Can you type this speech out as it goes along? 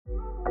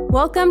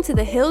Welcome to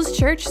the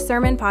Hills.Church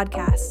Sermon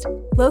Podcast.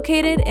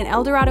 Located in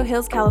Dorado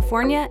Hills,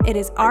 California, it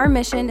is our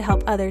mission to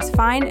help others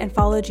find and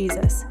follow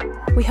Jesus.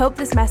 We hope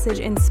this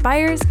message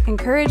inspires,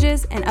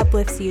 encourages, and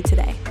uplifts you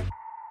today.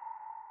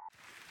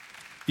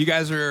 You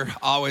guys are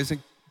always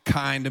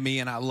kind to me,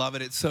 and I love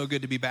it. It's so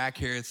good to be back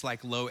here. It's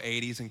like low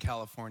 80s in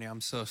California.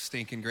 I'm so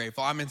stinking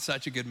grateful. I'm in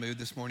such a good mood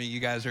this morning. You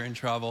guys are in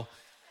trouble.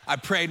 I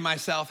prayed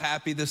myself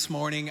happy this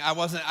morning.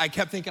 I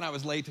kept thinking I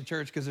was late to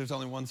church because there's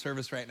only one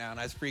service right now, and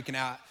I was freaking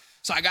out.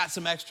 So I got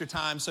some extra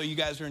time, so you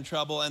guys are in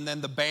trouble. And then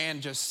the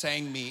band just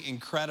sang me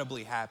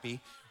incredibly happy,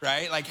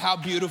 right? Like, how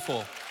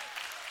beautiful.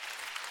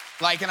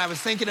 Like, and I was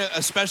thinking,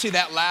 especially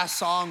that last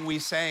song we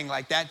sang,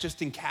 like that just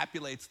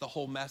encapsulates the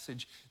whole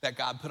message that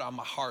God put on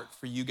my heart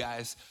for you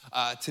guys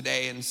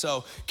today. And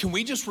so can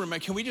we just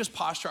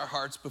posture our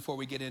hearts before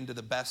we get into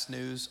the best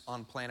news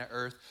on planet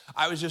Earth?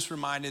 I was just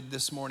reminded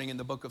this morning in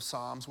the book of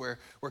Psalms where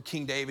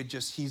King David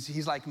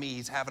he's like me,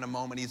 he's having a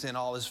moment, he's in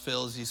all his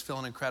fills, he's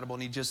feeling incredible,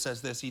 and he just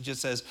says this, he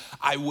just says,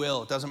 I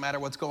will, it doesn't matter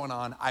what's going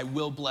on, I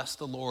will bless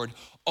the Lord,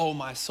 oh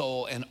my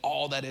soul, and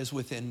all that is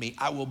within me.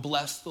 I will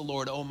bless the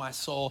Lord, oh my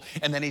soul.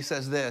 And then he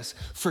says this,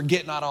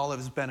 forget not all of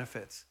his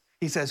benefits.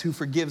 He says, who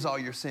forgives all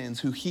your sins,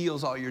 who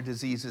heals all your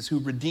diseases, who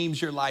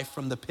redeems your life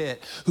from the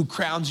pit, who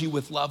crowns you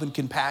with love and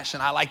compassion.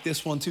 I like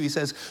this one too. He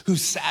says, who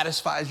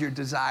satisfies your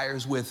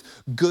desires with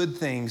good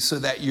things so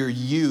that your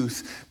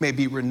youth may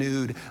be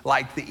renewed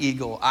like the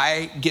eagle.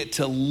 I get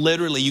to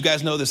literally, you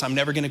guys know this, I'm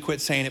never gonna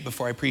quit saying it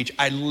before I preach.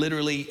 I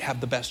literally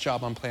have the best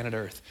job on planet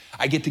Earth.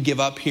 I get to get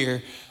up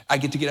here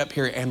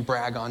and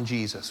brag on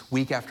Jesus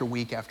week after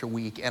week after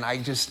week. And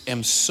I just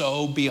am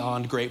so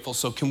beyond grateful.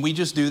 So can we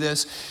just do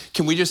this?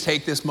 Can we just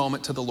take this moment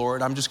to the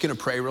Lord? I'm just gonna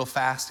pray real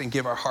fast and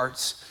give our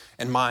hearts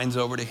and minds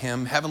over to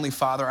him. Heavenly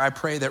Father, I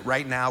pray that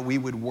right now we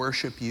would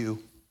worship you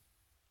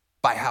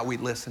by how we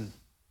listen,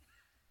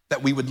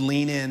 that we would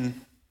lean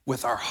in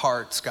with our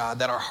hearts, God,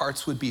 that our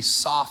hearts would be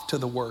soft to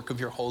the work of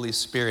your Holy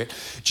Spirit.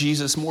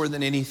 Jesus, more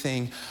than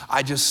anything,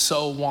 I just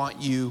so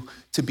want you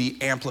to be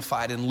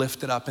amplified and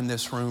lifted up in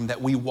this room,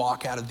 that we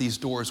walk out of these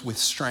doors with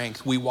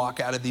strength. We walk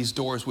out of these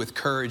doors with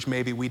courage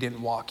maybe we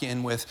didn't walk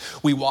in with.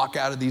 We walk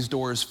out of these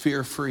doors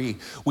fear-free.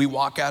 We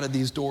walk out of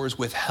these doors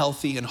with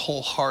healthy and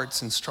whole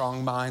hearts and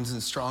strong minds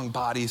and strong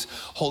bodies.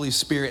 Holy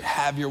Spirit,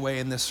 have your way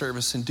in this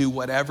service and do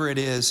whatever it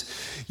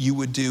is you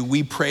would do.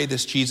 We pray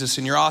this, Jesus,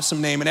 in your awesome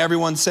name. And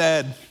everyone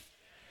said,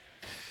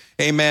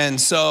 amen.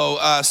 So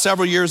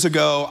several years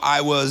ago,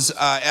 I was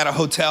at a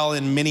hotel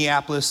in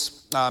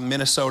Minneapolis,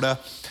 Minnesota,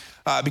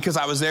 because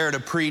I was there to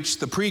preach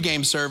the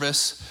pregame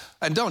service.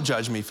 And don't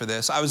judge me for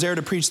this. I was there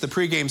to preach the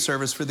pregame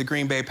service for the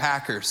Green Bay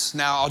Packers.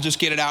 Now, I'll just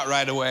get it out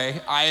right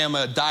away. I am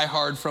a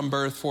diehard from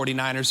birth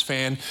 49ers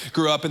fan,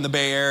 grew up in the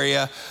Bay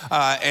Area.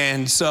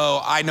 And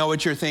so I know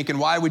what you're thinking.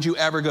 Why would you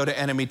ever go to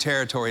enemy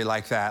territory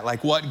like that?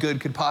 Like, what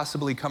good could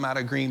possibly come out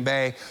of Green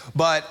Bay?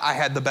 But I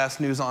had the best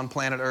news on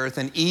planet Earth.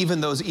 And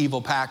even those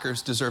evil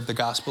Packers deserve the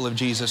gospel of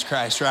Jesus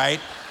Christ, right?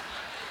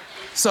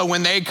 So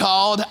when they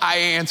called, I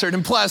answered.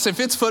 And plus, if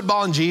it's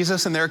football and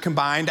Jesus and they're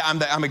combined,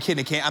 I'm a kid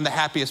who can't. I'm the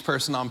happiest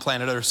person on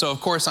planet Earth. So of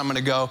course I'm gonna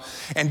go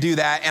and do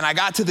that. And I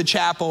got to the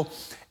chapel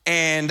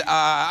and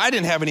I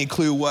didn't have any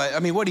clue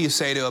what do you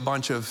say to a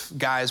bunch of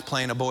guys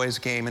playing a boys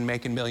game and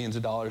making millions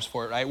of dollars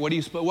for it, right?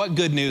 What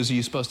good news are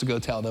you supposed to go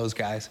tell those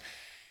guys?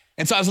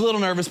 And so I was a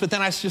little nervous, but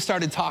then I just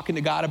started talking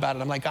to God about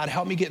it. I'm like, God,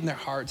 help me get in their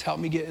hearts, help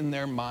me get in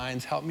their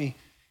minds, help me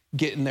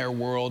get in their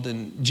world.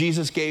 And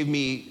Jesus gave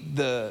me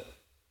the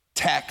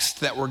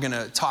text that we're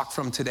gonna talk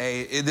from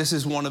today. This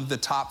is one of the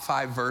top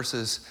 5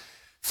 verses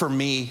for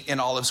me in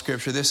all of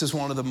Scripture. This is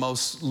one of the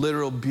most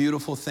literal,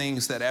 beautiful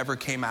things that ever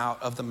came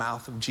out of the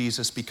mouth of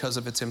Jesus because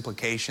of its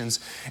implications.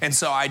 And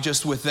so I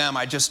just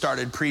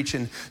started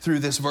preaching through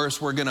this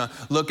verse we're gonna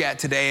look at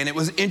today. And it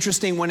was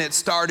interesting when it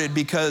started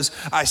because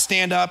I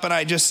stand up and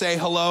I just say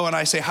hello and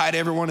I say hi to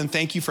everyone and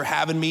thank you for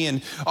having me.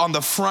 And on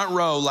the front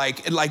row,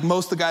 like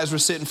most of the guys were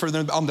sitting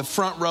further, on the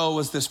front row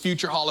was this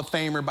future Hall of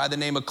Famer by the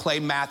name of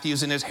Clay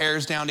Matthews, and his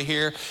hair's down to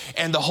here.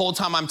 And the whole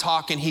time I'm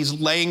talking, he's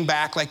laying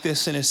back like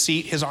this in his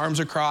seat, his arms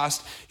are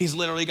crossed. He's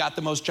literally got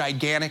the most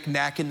gigantic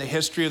neck in the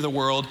history of the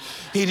world.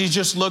 He's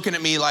just looking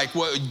at me like,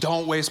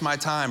 don't waste my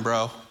time,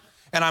 bro.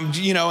 And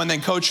and then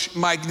Coach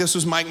Mike, this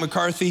was Mike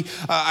McCarthy.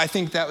 I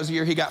think that was the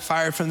year he got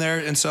fired from there.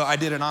 And so I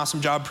did an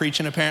awesome job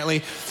preaching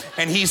apparently.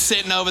 And he's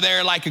sitting over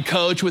there like a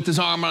coach with his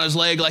arm on his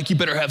leg, like, you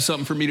better have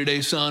something for me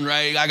today, son,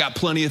 right? I got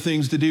plenty of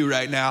things to do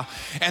right now.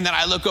 And then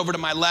I look over to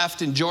my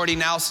left and Jordy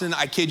Nelson,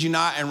 I kid you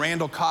not, and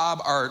Randall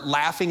Cobb are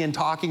laughing and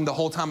talking the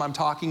whole time I'm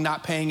talking,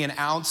 not paying an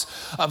ounce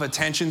of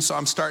attention. So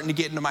I'm starting to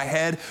get into my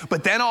head.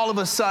 But then all of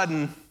a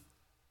sudden,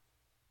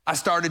 I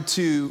started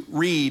to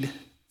read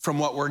from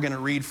what we're gonna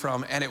read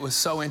from. And it was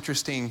so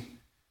interesting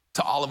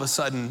to all of a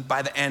sudden,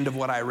 by the end of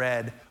what I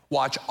read,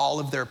 watch all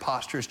of their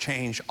postures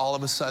change. All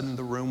of a sudden,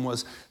 the room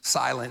was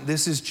silent.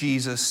 This is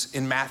Jesus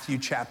in Matthew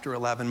chapter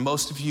 11.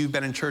 Most of you have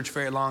been in church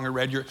very long or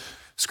read your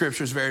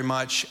scriptures very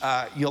much.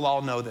 You'll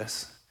all know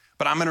this.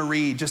 But I'm gonna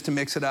read, just to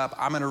mix it up,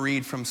 I'm gonna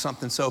read from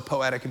something so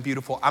poetic and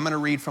beautiful. I'm gonna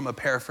read from a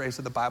paraphrase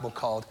of the Bible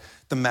called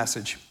The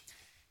Message.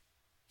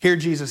 Hear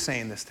Jesus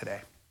saying this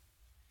today.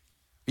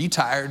 Are you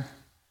tired?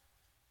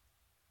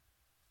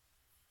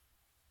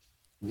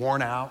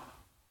 Worn out?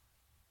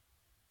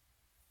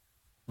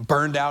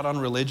 Burned out on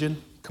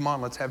religion? Come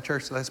on, let's have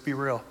church. Let's be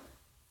real.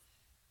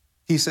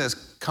 He says,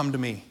 come to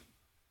me.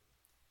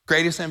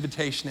 Greatest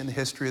invitation in the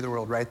history of the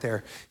world right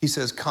there. He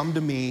says, come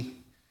to me.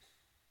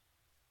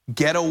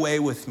 Get away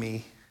with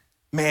me.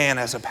 Man,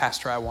 as a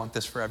pastor, I want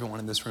this for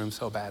everyone in this room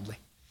so badly.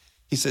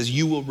 He says,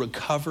 you will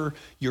recover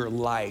your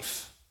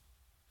life.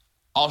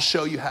 I'll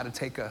show you how to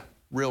take a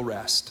real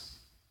rest.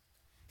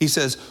 He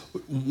says,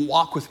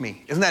 walk with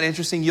me. Isn't that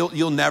interesting?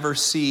 You'll never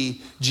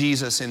see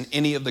Jesus in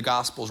any of the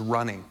Gospels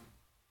running.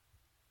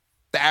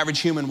 The average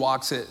human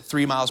walks at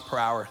 3 miles per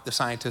hour. The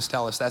scientists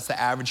tell us that's the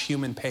average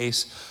human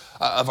pace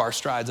of our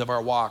strides, of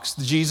our walks.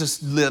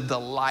 Jesus lived a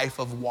life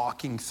of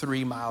walking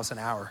 3 miles an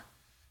hour.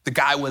 The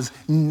guy was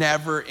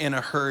never in a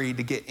hurry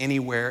to get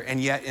anywhere,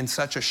 and yet in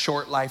such a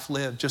short life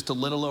lived, just a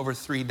little over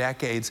 3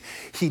 decades,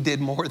 he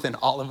did more than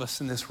all of us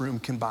in this room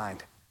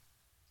combined.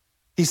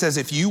 He says,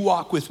 if you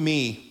walk with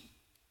me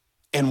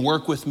and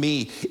work with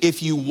me,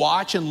 if you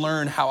watch and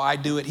learn how I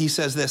do it, he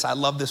says this, I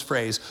love this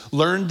phrase,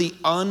 learn the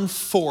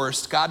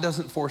unforced, God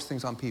doesn't force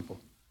things on people.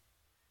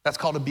 That's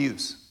called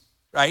abuse,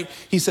 right?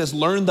 He says,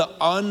 learn the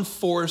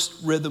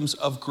unforced rhythms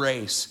of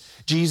grace.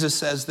 Jesus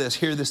says this,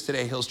 hear this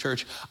today,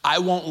 Hills.Church, I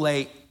won't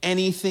lay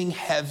anything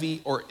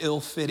heavy or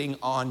ill-fitting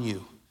on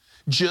you.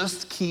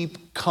 Just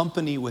keep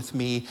company with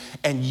me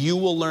and you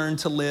will learn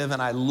to live.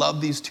 And I love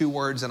these 2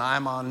 words and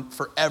I'm on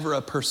forever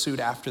a pursuit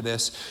after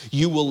this.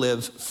 You will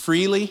live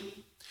freely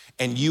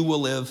and you will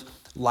live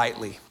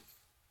lightly.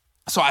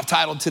 So I've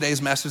titled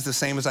today's message the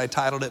same as I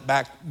titled it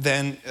back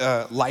then,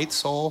 Light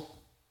Soul,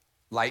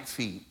 Light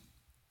Feet.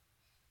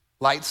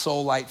 Light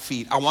soul, light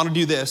feet. I want to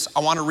do this. I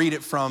want to read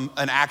it from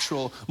an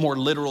actual, more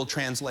literal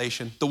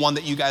translation, the one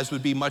that you guys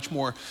would be much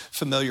more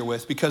familiar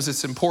with because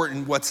it's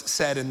important what's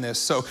said in this.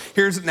 So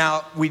here's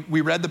now, we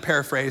read the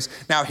paraphrase.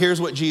 Now here's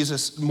what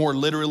Jesus more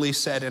literally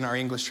said in our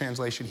English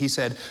translation. He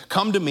said,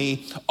 come to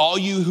me, all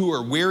you who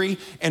are weary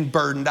and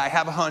burdened. I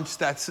have a hunch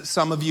that's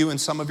some of you and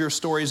some of your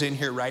stories in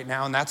here right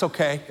now, and that's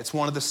okay. It's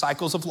one of the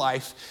cycles of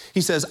life. He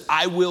says,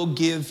 I will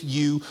give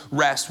you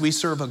rest. We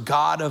serve a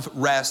God of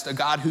rest, a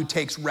God who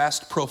takes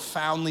rest profoundly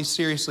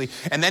seriously.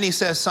 And then he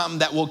says something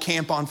that we'll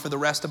camp on for the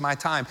rest of my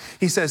time.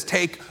 He says,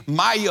 take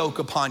my yoke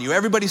upon you.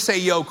 Everybody say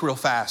yoke real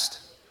fast.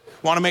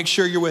 Want to make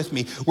sure you're with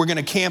me. We're going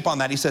to camp on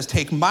that. He says,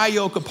 take my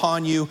yoke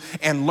upon you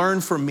and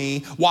learn from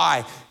me.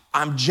 Why?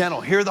 I'm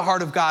gentle. Hear the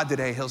heart of God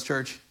today,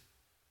 Hills.Church.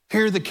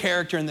 Hear the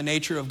character and the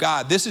nature of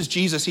God. This is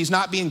Jesus. He's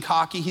not being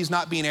cocky. He's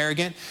not being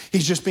arrogant.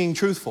 He's just being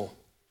truthful.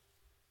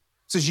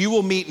 It says, you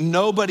will meet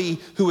nobody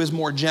who is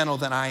more gentle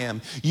than I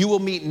am. You will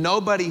meet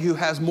nobody who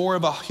has more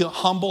of a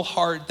humble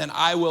heart than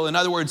I will. In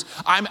other words,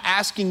 I'm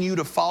asking you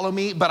to follow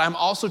me, but I'm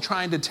also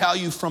trying to tell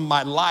you from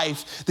my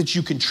life that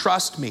you can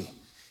trust me.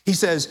 He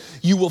says,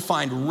 you will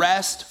find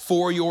rest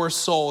for your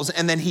souls.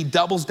 And then he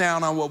doubles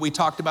down on what we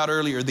talked about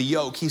earlier, the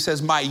yoke. He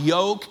says, my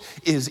yoke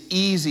is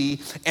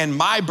easy and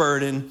my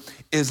burden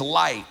is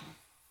light.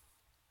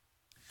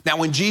 Now,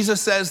 when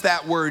Jesus says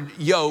that word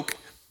yoke,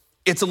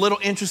 it's a little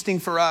interesting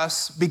for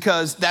us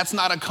because that's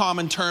not a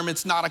common term.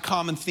 It's not a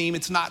common theme.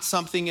 It's not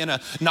something in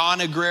a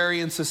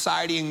non-agrarian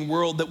society and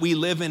world that we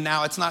live in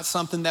now. It's not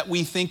something that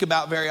we think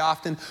about very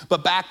often.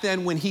 But back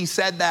then when he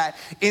said that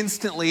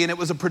instantly, and it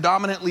was a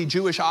predominantly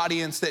Jewish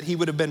audience that he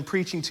would have been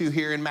preaching to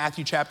here in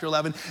Matthew chapter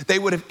 11, they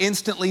would have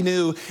instantly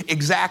knew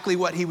exactly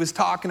what he was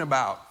talking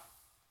about.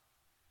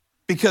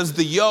 Because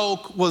the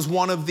yoke was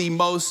one of the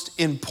most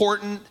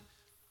important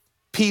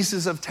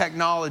pieces of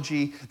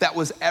technology that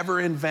was ever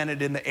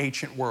invented in the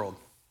ancient world.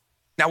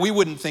 Now, we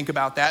wouldn't think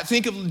about that.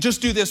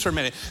 Just do this for a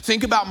minute.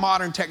 Think about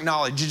modern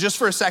technology. Just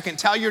for a second,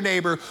 tell your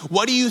neighbor,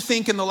 what do you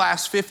think in the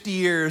last 50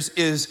 years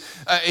is,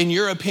 in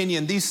your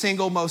opinion, the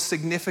single most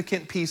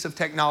significant piece of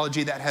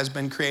technology that has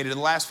been created in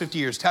the last 50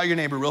 years? Tell your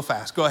neighbor real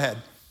fast. Go ahead.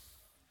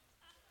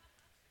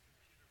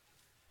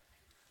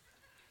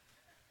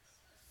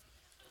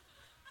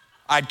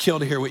 I'd kill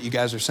to hear what you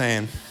guys are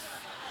saying.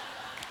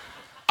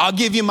 I'll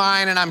give you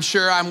mine, and I'm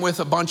sure I'm with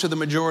a bunch of the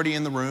majority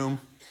in the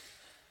room.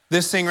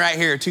 This thing right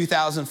here,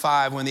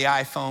 2005, when the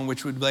iPhone,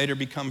 which would later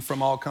become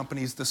from all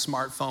companies, the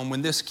smartphone,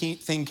 when this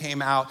thing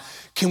came out,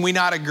 can we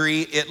not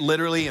agree it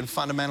literally and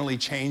fundamentally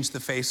changed the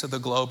face of the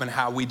globe and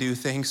how we do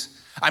things?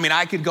 I mean,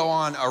 I could go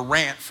on a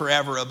rant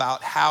forever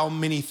about how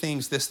many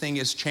things this thing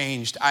has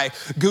changed. I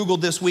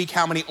Googled this week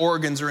how many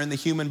organs are in the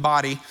human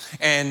body,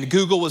 and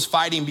Google was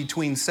fighting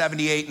between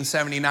 78 and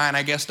 79.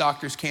 I guess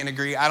doctors can't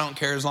agree. I don't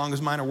care as long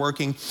as mine are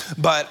working,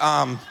 but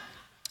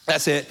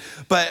that's it.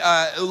 But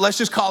let's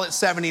just call it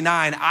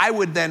 79. I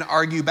would then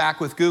argue back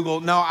with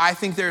Google, no, I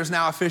think there's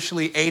now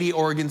officially 80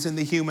 organs in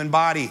the human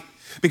body,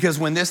 because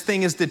when this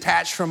thing is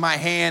detached from my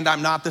hand,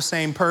 I'm not the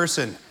same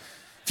person.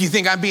 If you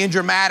think I'm being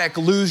dramatic,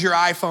 lose your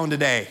iPhone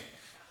today.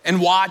 and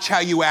watch how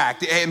you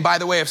act. And by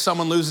the way, if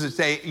someone loses it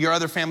today, your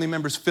other family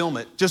members film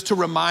it just to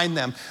remind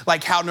them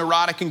like how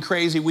neurotic and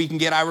crazy we can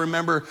get. I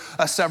remember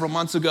several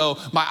months ago,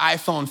 my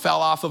iPhone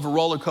fell off of a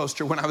roller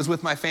coaster when I was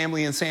with my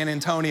family in San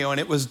Antonio, and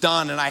it was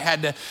done. And I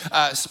had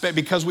to,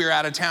 because we were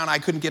out of town, I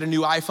couldn't get a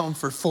new iPhone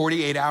for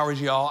 48 hours,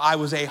 y'all. I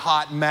was a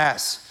hot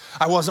mess.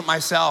 I wasn't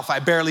myself. I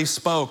barely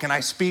spoke, and I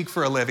speak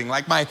for a living.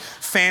 Like my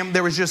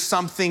there was just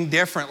something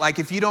different. Like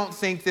if you don't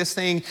think this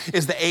thing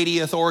is the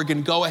 80th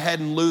organ, go ahead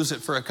and lose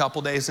it for a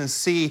couple days and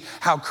see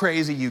how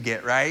crazy you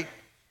get, right?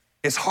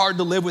 It's hard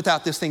to live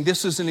without this thing.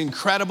 This is an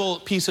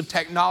incredible piece of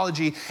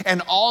technology,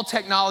 and all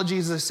technology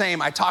is the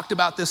same. I talked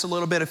about this a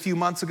little bit a few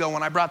months ago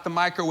when I brought the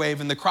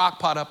microwave and the crock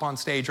pot up on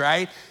stage,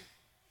 right?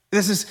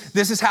 This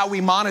is how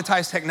we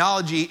monetize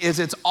technology, is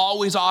it's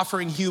always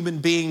offering human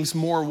beings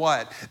more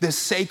what? This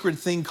sacred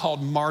thing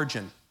called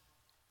margin.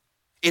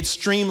 It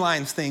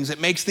streamlines things.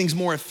 It makes things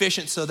more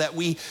efficient so that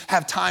we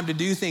have time to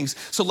do things.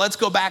 So let's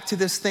go back to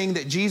this thing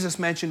that Jesus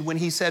mentioned when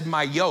he said,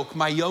 my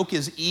yoke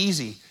is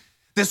easy.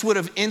 This would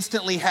have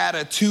instantly had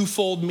a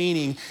twofold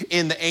meaning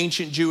in the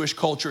ancient Jewish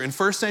culture. In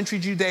first century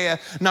Judea,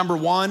 number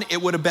one,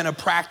 it would have been a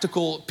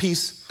practical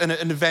piece, an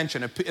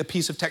invention, a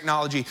piece of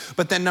technology.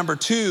 But then number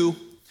two,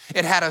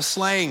 it had a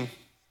slang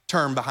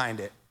term behind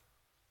it.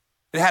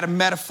 It had a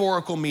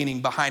metaphorical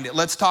meaning behind it.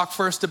 Let's talk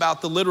first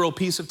about the literal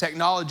piece of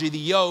technology, the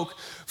yoke.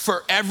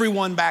 For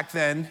everyone back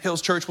then,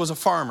 Hills.Church was a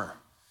farmer.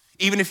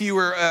 Even if you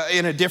were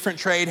in a different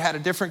trade, had a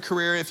different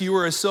career, if you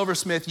were a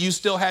silversmith, you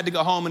still had to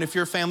go home. And if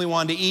your family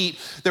wanted to eat,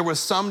 there was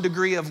some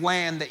degree of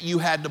land that you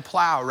had to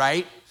plow,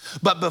 right?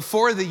 But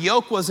before the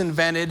yoke was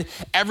invented,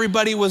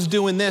 everybody was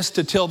doing this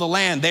to till the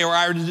land. They were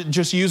either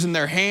just using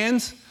their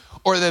hands,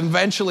 or then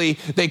eventually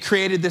they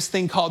created this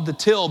thing called the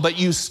till, but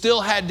you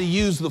still had to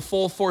use the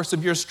full force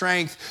of your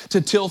strength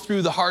to till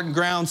through the hardened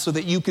ground so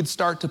that you could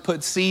start to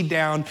put seed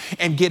down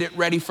and get it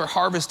ready for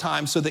harvest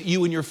time so that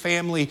you and your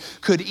family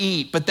could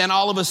eat. But then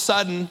all of a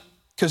sudden,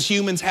 because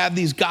humans have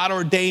these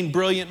God-ordained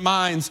brilliant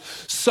minds,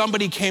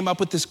 somebody came up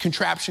with this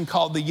contraption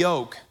called the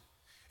yoke.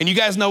 And you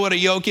guys know what a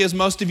yoke is.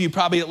 Most of you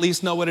probably at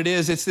least know what it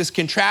is. It's this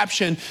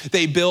contraption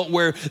they built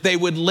where they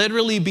would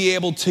literally be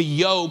able to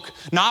yoke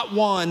not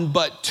one,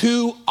 but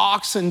two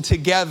oxen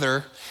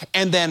together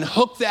and then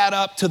hook that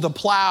up to the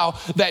plow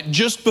that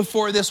just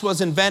before this was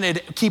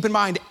invented, keep in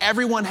mind,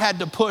 everyone had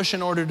to push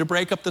in order to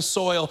break up the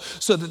soil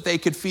so that they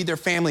could feed their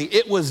family.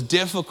 It was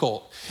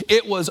difficult.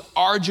 It was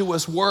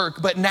arduous work.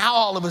 But now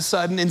all of a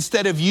sudden,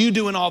 instead of you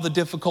doing all the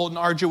difficult and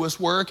arduous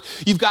work,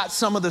 you've got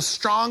some of the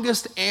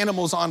strongest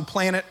animals on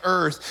planet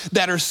Earth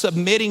that are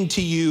submitting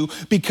to you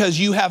because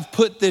you have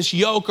put this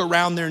yoke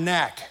around their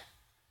neck.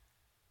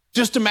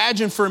 Just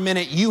imagine for a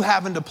minute you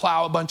having to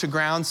plow a bunch of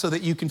ground so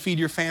that you can feed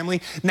your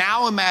family.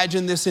 Now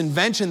imagine this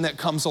invention that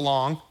comes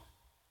along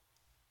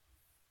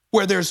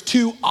where there's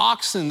two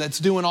oxen that's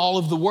doing all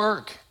of the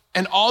work.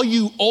 And all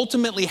you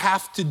ultimately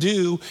have to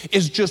do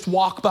is just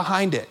walk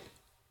behind it.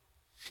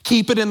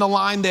 Keep it in the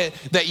line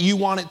that you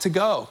want it to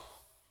go.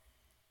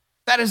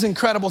 That is an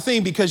incredible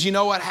thing because you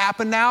know what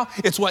happened now?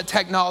 It's what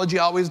technology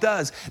always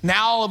does.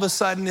 Now all of a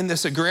sudden in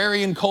this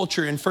agrarian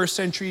culture in first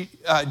century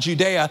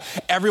Judea,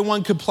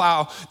 everyone could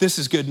plow. This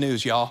is good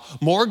news, y'all.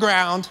 More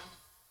ground,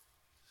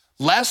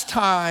 less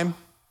time,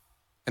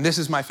 and this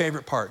is my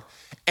favorite part,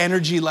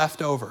 energy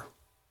left over.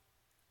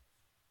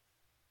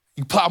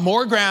 You plow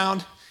more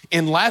ground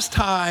in less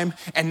time,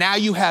 and now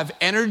you have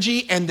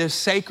energy and this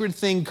sacred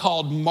thing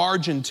called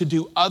margin to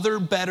do other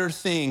better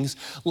things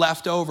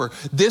left over.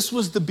 This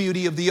was the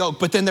beauty of the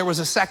yoke, but then there was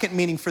a second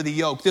meaning for the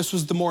yoke. This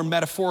was the more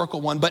metaphorical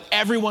one, but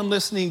everyone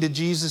listening to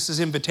Jesus'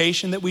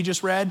 invitation that we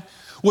just read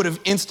would have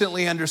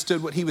instantly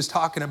understood what he was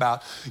talking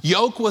about.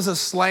 Yoke was a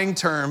slang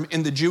term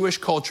in the Jewish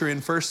culture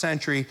in first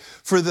century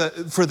for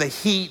the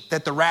heat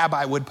that the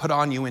rabbi would put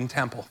on you in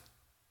temple.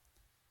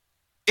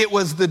 It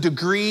was the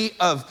degree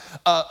of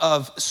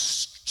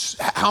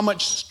how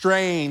much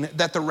strain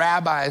that the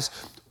rabbis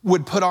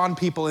would put on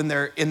people in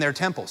their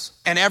temples.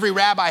 And every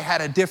rabbi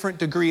had a different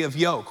degree of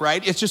yoke,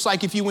 right? It's just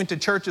like if you went to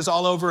churches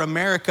all over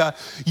America,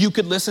 you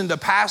could listen to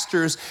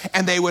pastors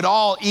and they would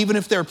all, even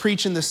if they're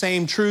preaching the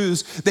same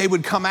truths, they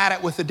would come at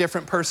it with a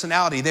different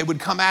personality. They would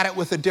come at it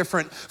with a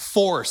different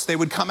force. They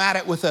would come at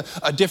it with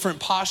a different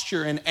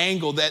posture and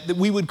angle that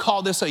we would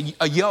call this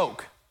a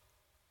yoke.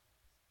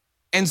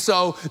 And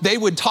so they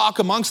would talk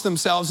amongst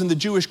themselves in the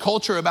Jewish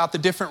culture about the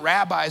different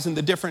rabbis and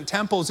the different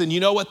temples. And you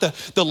know what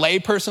the lay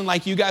person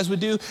like you guys would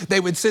do?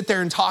 They would sit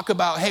there and talk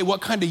about, hey,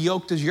 what kind of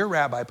yoke does your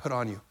rabbi put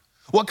on you?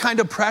 What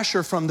kind of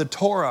pressure from the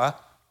Torah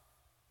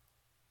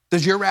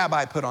does your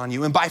rabbi put on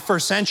you? And by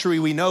first century,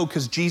 we know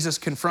because Jesus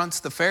confronts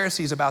the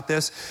Pharisees about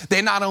this,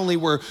 they not only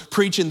were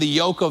preaching the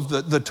yoke of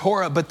the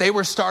Torah, but they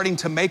were starting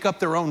to make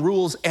up their own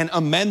rules and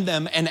amend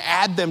them and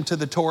add them to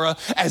the Torah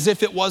as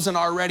if it wasn't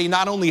already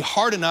not only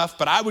hard enough,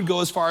 but I would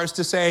go as far as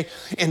to say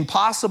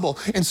impossible.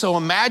 And so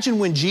imagine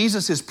when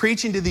Jesus is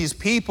preaching to these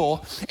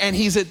people and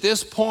he's at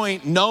this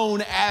point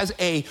known as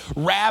a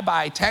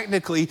rabbi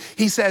technically,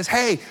 he says,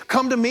 hey,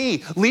 come to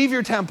me, leave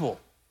your temple,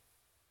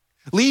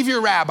 leave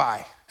your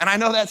rabbi. And I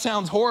know that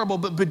sounds horrible,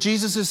 but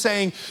Jesus is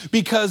saying,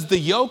 because the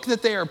yoke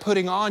that they are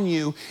putting on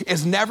you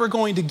is never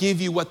going to give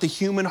you what the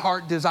human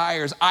heart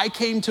desires. I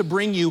came to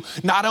bring you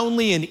not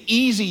only an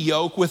easy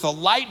yoke with a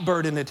light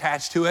burden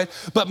attached to it,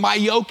 but my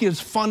yoke is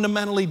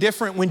fundamentally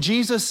different. When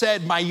Jesus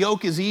said, my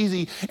yoke is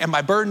easy and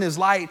my burden is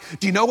light,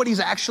 do you know what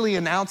he's actually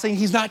announcing?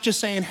 He's not just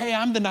saying, hey,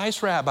 I'm the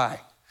nice rabbi.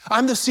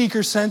 I'm the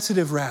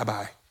seeker-sensitive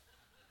rabbi.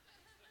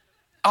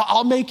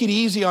 I'll make it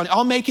easy on you.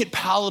 I'll make it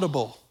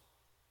palatable.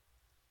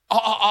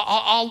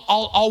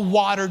 I'll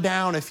water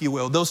down, if you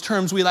will, those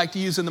terms we like to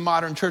use in the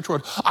modern church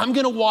world. I'm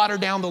going to water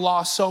down the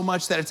law so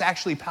much that it's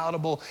actually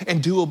palatable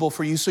and doable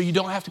for you, so you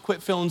don't have to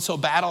quit feeling so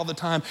bad all the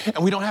time,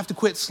 and we don't have to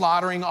quit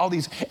slaughtering all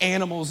these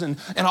animals and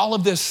all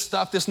of this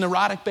stuff, this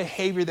neurotic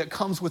behavior that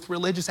comes with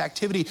religious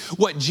activity.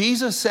 What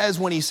Jesus says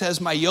when he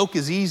says, my yoke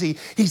is easy,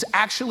 he's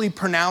actually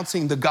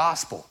pronouncing the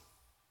gospel.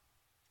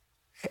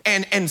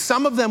 And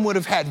some of them would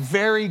have had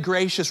very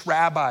gracious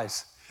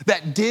rabbis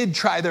that did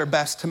try their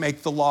best to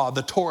make the law,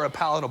 the Torah,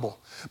 palatable.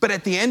 But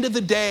at the end of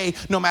the day,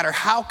 no matter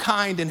how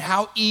kind and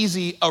how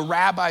easy a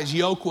rabbi's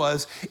yoke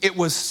was, it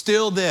was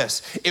still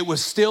this. It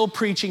was still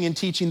preaching and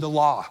teaching the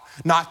law,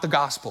 not the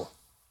gospel.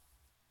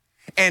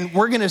 And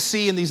we're gonna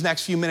see in these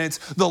next few minutes,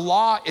 the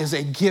law is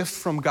a gift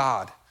from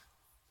God.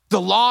 The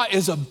law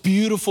is a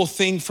beautiful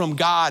thing from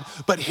God,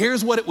 but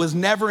here's what it was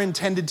never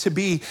intended to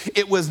be.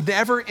 It was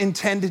never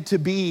intended to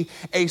be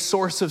a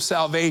source of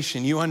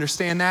salvation. You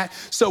understand that?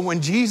 So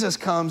when Jesus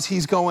comes,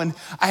 he's going,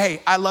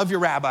 hey, I love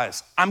your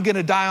rabbis. I'm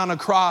gonna die on a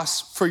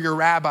cross for your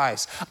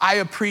rabbis. I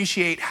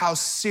appreciate how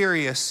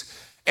serious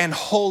and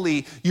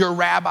holy your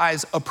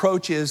rabbis'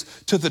 approach is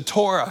to the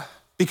Torah,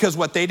 because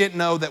what they didn't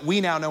know that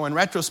we now know in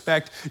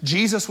retrospect,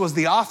 Jesus was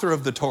the author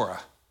of the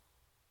Torah.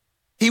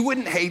 He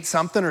wouldn't hate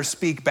something or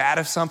speak bad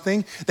of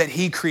something that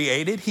he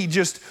created. He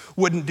just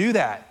wouldn't do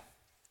that.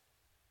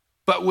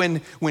 But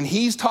when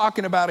he's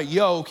talking about a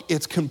yoke,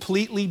 it's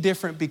completely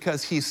different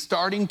because he's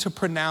starting to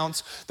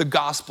pronounce the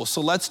gospel.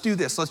 So let's do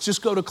this. Let's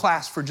just go to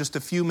class for just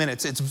a few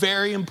minutes. It's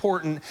very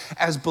important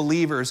as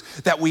believers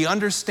that we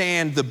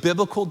understand the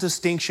biblical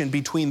distinction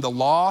between the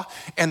law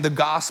and the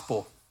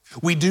gospel.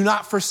 We do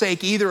not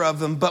forsake either of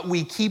them, but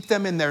we keep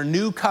them in their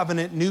new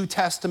covenant, New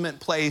Testament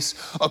place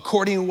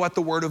according to what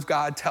the Word of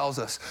God tells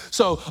us.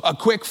 So a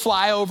quick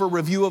flyover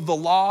review of the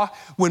law.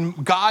 When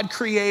God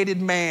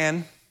created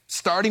man,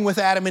 starting with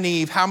Adam and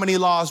Eve, how many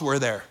laws were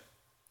there?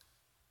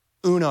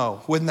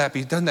 Uno.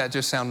 Doesn't that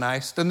just sound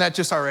nice? Doesn't that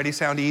just already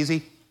sound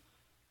easy?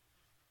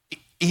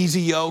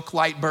 Easy yoke,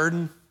 light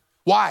burden.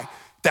 Why?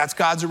 That's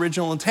God's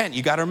original intent.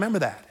 You got to remember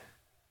that.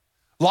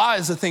 Law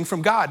is a thing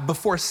from God.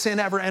 Before sin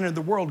ever entered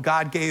the world,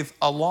 God gave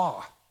a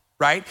law,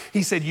 right?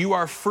 He said, you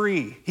are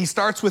free. He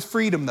starts with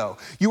freedom though.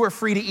 You are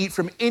free to eat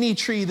from any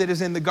tree that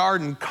is in the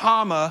garden,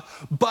 comma,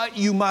 but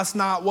you must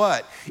not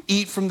what?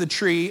 Eat from the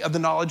tree of the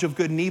knowledge of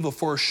good and evil,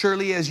 for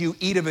surely as you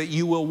eat of it,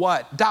 you will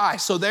what? Die.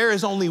 So there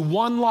is only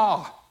one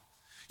law.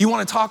 You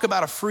want to talk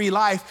about a free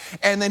life,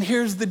 and then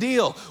here's the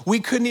deal. We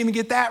couldn't even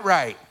get that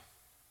right.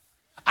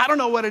 I don't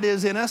know what it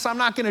is in us. I'm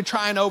not going to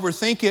try and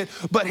overthink it,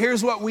 but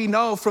here's what we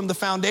know from the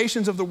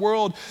foundations of the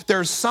world.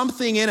 There's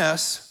something in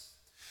us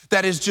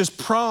that is just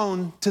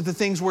prone to the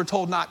things we're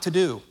told not to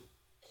do,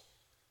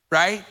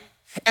 right?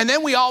 And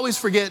then we always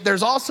forget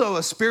there's also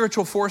a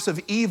spiritual force of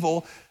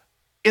evil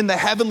in the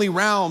heavenly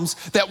realms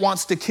that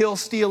wants to kill,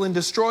 steal, and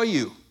destroy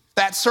you.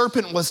 That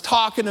serpent was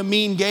talking a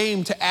mean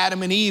game to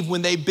Adam and Eve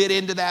when they bit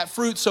into that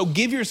fruit. So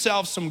give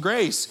yourself some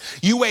grace.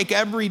 You wake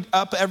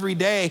up every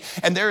day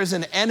and there is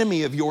an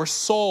enemy of your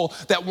soul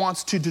that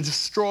wants to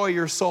destroy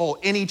your soul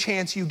any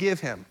chance you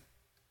give him.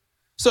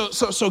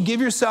 So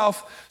give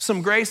yourself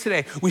some grace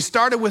today. We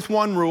started with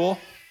one rule.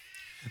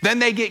 Then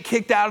they get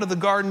kicked out of the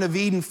Garden of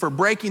Eden for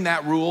breaking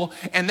that rule.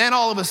 And then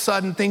all of a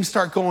sudden, things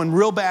start going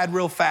real bad,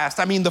 real fast.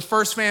 I mean, the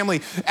first family,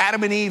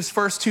 Adam and Eve's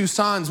first two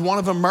sons, one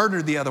of them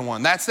murdered the other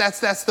one. That's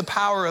the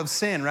power of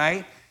sin,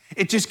 right?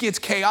 It just gets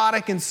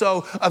chaotic. And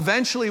so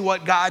eventually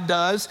what God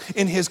does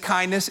in his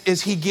kindness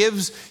is he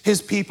gives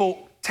his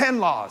people 10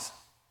 laws.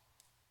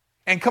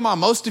 And come on,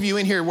 most of you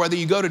in here, whether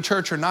you go to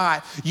church or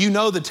not, you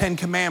know the 10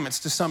 commandments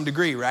to some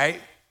degree, right?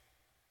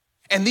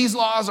 And these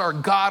laws are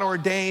God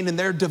ordained and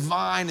they're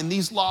divine, and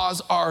these laws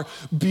are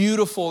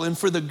beautiful and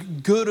for the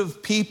good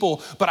of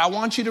people. But I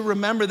want you to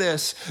remember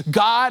this.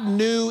 God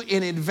knew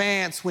in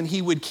advance when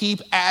he would keep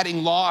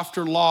adding law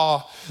after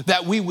law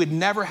that we would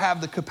never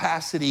have the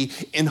capacity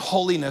in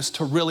holiness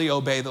to really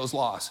obey those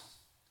laws.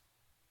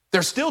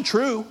 They're still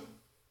true.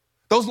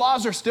 Those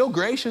laws are still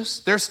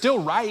gracious. They're still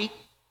right.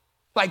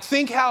 Like,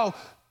 think how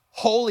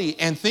holy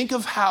and think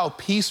of how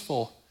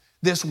peaceful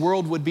this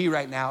world would be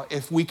right now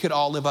if we could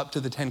all live up to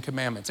the 10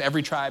 commandments.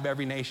 Every tribe,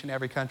 every nation,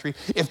 every country.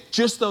 If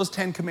just those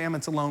 10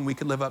 commandments alone, we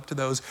could live up to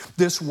those,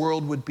 this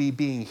world would be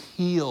being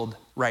healed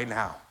right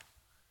now.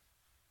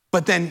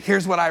 But then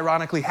here's what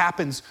ironically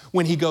happens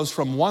when he goes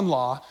from one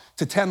law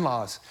to 10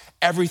 laws.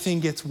 Everything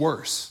gets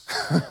worse.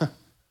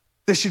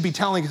 This should be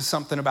telling us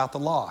something about the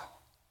law.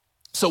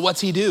 So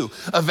what's he do?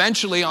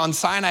 Eventually on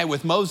Sinai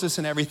with Moses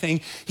and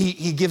everything,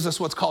 he gives us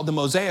what's called the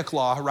Mosaic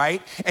law,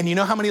 right? And you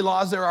know how many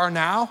laws there are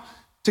now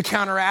to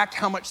counteract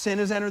how much sin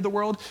has entered the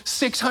world?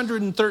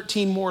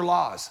 613 more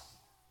laws.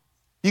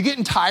 You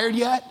getting tired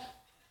yet?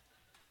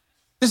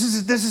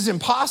 This is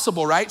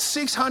impossible, right?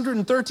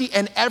 613,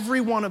 and every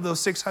one of those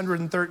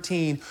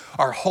 613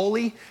 are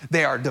holy,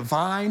 they are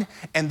divine,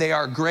 and they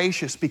are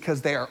gracious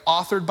because they are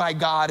authored by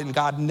God, and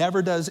God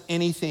never does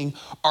anything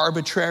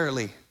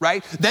arbitrarily,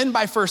 right? Then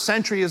by first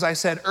century, as I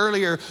said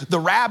earlier, the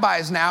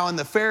rabbis now and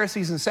the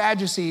Pharisees and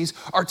Sadducees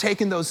are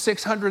taking those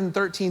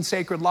 613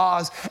 sacred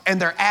laws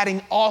and they're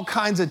adding all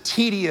kinds of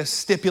tedious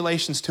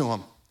stipulations to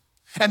them.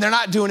 And they're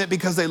not doing it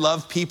because they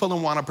love people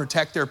and want to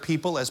protect their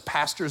people as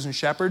pastors and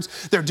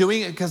shepherds. They're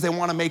doing it because they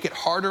want to make it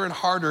harder and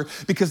harder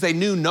because they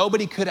knew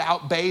nobody could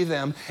outobey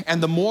them.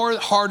 And the more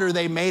harder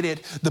they made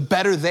it, the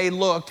better they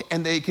looked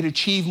and they could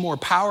achieve more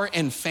power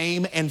and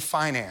fame and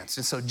finance.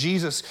 And so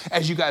Jesus,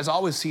 as you guys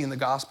always see in the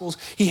Gospels,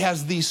 he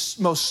has these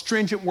most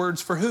stringent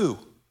words for who?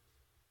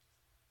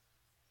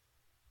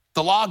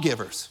 The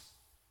lawgivers,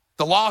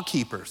 the law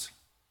keepers,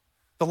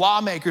 the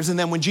lawmakers. And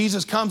then when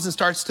Jesus comes and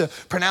starts to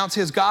pronounce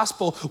his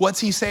gospel, what's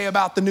he say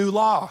about the new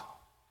law?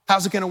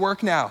 How's it going to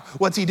work now?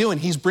 What's he doing?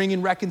 He's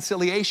bringing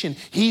reconciliation.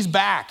 He's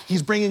back.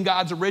 He's bringing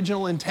God's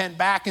original intent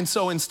back. And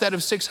so instead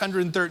of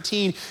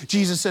 613,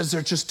 Jesus says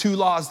there's just 2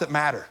 laws that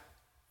matter.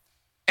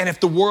 And if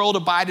the world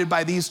abided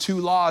by these 2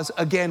 laws,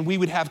 again, we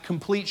would have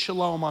complete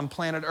shalom on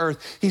planet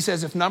Earth. He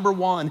says, if number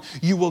 1,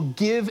 you will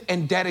give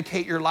and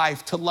dedicate your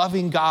life to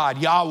loving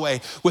God, Yahweh,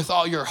 with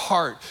all your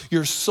heart,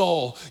 your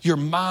soul, your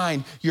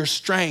mind, your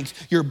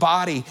strength, your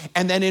body.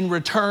 And then in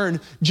return,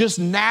 just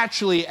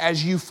naturally,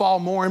 as you fall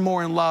more and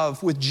more in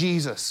love with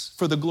Jesus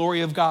for the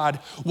glory of God,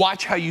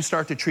 watch how you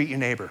start to treat your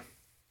neighbor.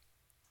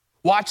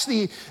 Watch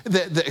the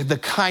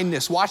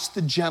kindness, watch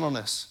the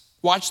gentleness,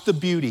 watch the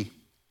beauty.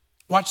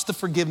 Watch the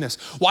forgiveness.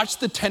 Watch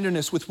the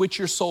tenderness with which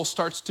your soul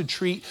starts to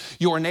treat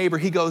your neighbor.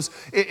 He goes,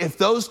 if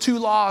those 2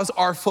 laws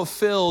are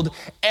fulfilled,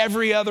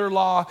 every other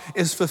law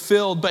is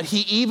fulfilled. But he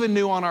even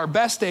knew on our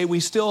best day, we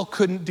still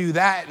couldn't do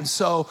that. And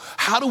so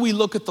how do we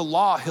look at the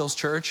law, Hills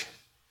Church,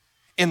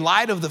 in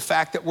light of the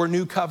fact that we're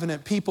new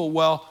covenant people?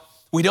 Well,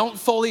 we don't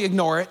fully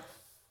ignore it,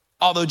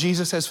 although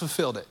Jesus has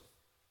fulfilled it.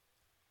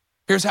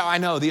 Here's how I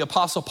know. The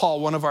Apostle Paul,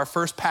 one of our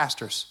first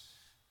pastors,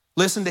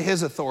 listen to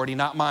his authority,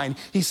 not mine.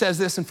 He says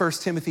this in 1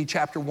 Timothy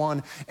chapter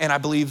 1, and I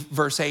believe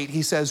verse 8.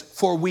 He says,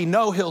 for we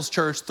know, Hills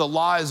Church, the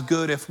law is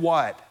good if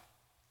what?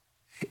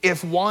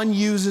 If one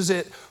uses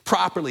it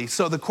properly.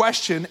 So the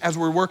question, as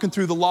we're working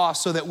through the law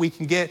so that we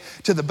can get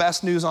to the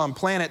best news on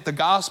planet, the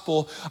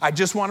gospel, I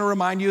just want to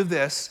remind you of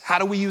this. How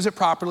do we use it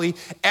properly?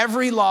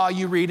 Every law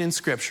you read in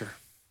Scripture,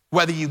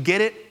 whether you get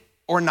it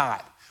or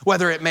not,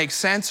 whether it makes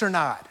sense or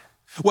not,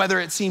 whether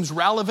it seems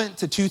relevant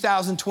to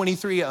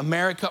 2023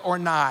 America or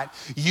not,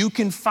 you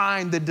can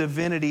find the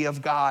divinity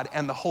of God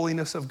and the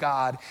holiness of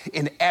God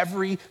in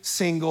every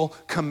single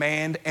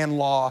command and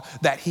law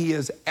that he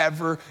has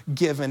ever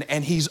given.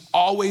 And he's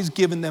always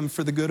given them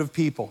for the good of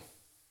people.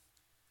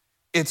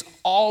 It's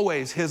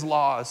always his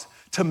laws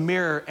to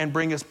mirror and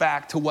bring us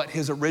back to what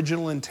his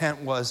original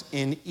intent was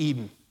in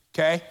Eden,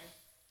 okay?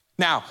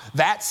 Now,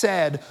 that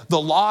said, the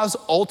law's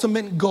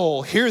ultimate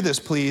goal, hear this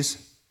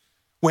please,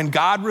 when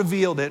God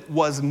revealed it,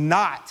 was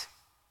not,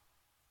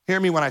 hear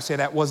me when I say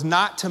that, was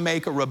not to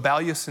make a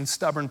rebellious and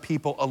stubborn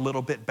people a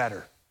little bit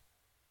better.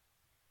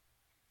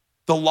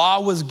 The law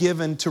was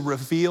given to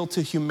reveal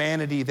to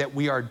humanity that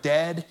we are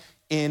dead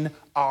in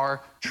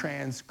our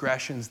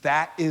transgressions.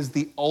 That is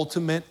the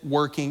ultimate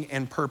working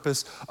and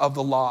purpose of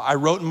the law. I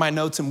wrote in my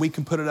notes, and we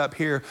can put it up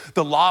here,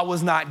 the law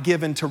was not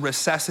given to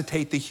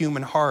resuscitate the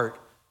human heart.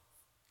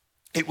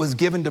 It was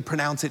given to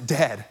pronounce it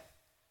dead.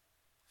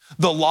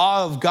 The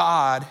law of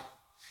God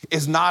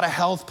is not a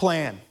health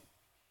plan.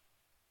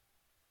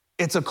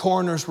 It's a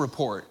coroner's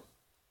report.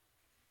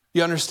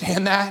 You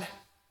understand that?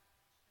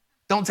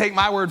 Don't take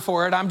my word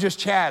for it. I'm just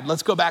Chad.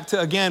 Let's go back to,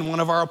 again,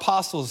 one of our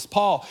apostles,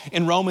 Paul,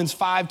 in Romans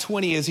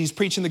 5:20, as he's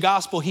preaching the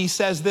gospel, he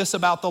says this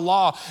about the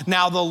law.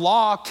 Now the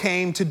law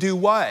came to do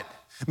what?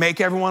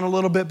 Make everyone a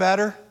little bit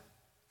better?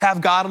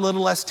 Have God a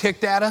little less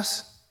ticked at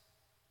us?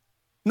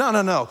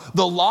 No.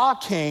 The law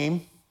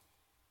came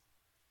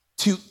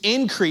to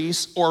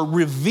increase or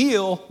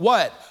reveal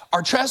what?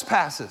 Our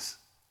trespasses,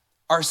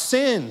 our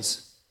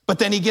sins. But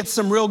then he gets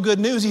some real good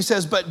news. He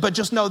says, but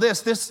just know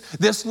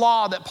this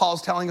law that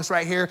Paul's telling us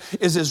right here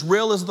is as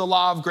real as the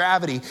law of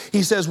gravity.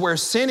 He says, where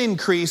sin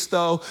increased,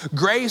 though,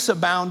 grace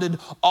abounded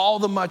all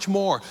the much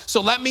more.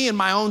 So let me, in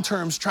my own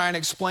terms, try and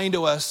explain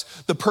to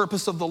us the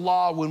purpose of the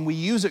law when we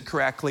use it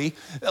correctly.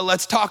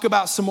 Let's talk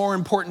about some more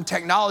important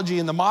technology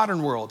in the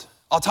modern world.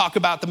 I'll talk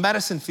about the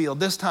medicine field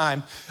this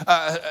time.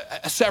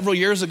 Several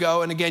years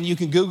ago, and again, you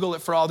can Google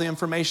it for all the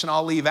information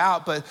I'll leave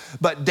out,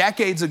 but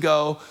decades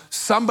ago,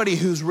 somebody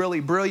who's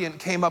really brilliant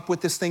came up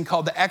with this thing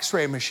called the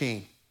X-ray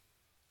machine.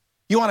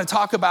 You want to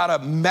talk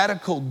about a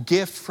medical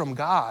gift from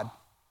God.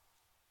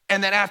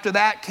 And then after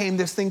that came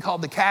this thing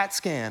called the CAT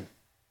scan.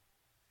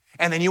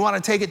 And then you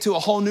want to take it to a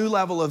whole new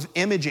level of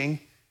imaging.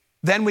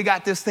 Then we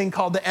got this thing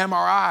called the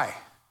MRI.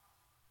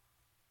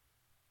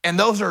 And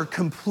those are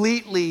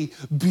completely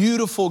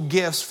beautiful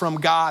gifts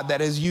from God that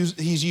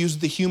he's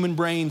used the human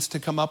brains to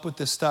come up with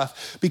this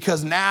stuff,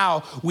 because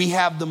now we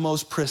have the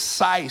most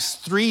precise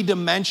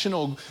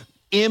three-dimensional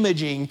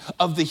imaging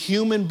of the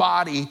human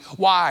body.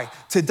 Why?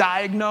 To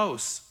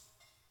diagnose.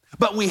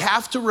 But we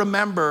have to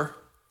remember,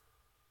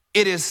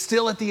 it is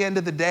still at the end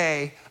of the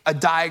day a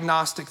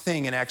diagnostic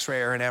thing, an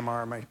X-ray or an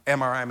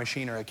MRI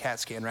machine or a CAT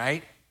scan,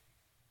 right?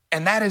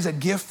 And that is a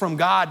gift from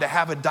God, to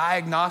have a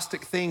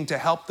diagnostic thing to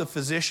help the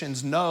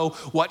physicians know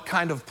what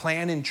kind of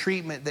plan and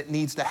treatment that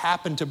needs to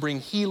happen to bring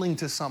healing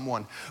to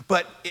someone.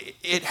 But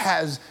it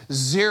has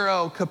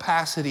zero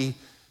capacity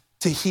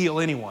to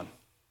heal anyone.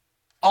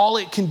 All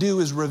it can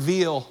do is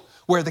reveal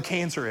where the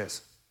cancer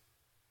is.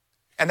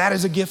 And that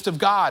is a gift of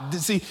God.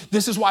 See,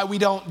 this is why we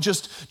don't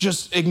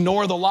just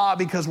ignore the law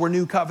because we're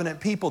new covenant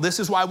people. This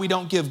is why we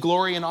don't give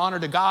glory and honor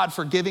to God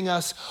for giving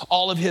us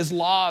all of his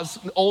laws,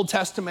 Old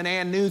Testament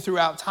and New,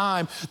 throughout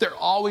time. They're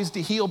always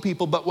to heal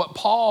people. But what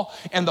Paul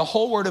and the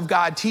whole Word of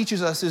God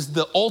teaches us is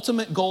the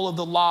ultimate goal of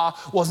the law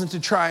wasn't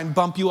to try and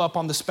bump you up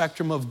on the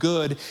spectrum of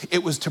good.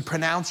 It was to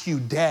pronounce you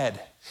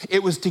dead.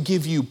 It was to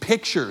give you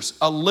pictures,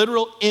 a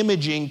literal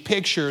imaging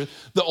picture,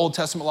 the Old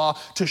Testament law,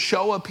 to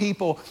show a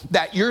people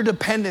that your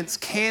dependence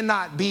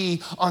cannot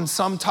be on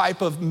some type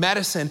of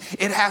medicine.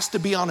 It has to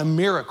be on a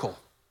miracle.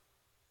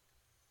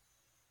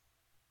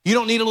 You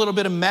don't need a little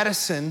bit of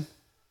medicine,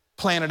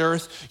 planet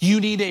Earth. You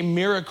need a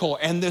miracle,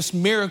 and this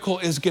miracle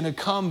is going to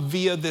come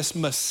via this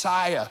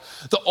Messiah.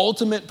 The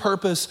ultimate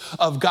purpose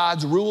of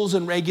God's rules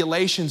and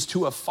regulations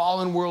to a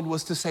fallen world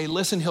was to say,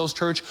 listen, Hills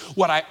Church,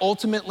 what I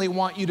ultimately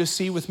want you to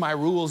see with my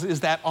rules is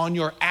that on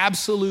your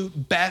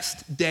absolute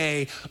best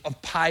day of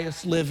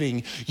pious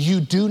living, you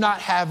do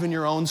not have in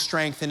your own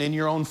strength and in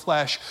your own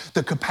flesh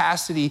the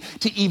capacity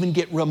to even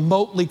get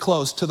remotely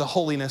close to the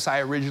holiness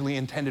I originally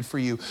intended for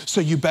you. So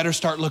you better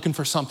start looking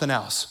for something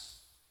else.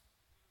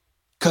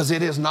 Because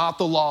it is not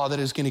the law that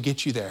is going to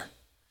get you there.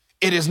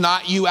 It is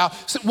not you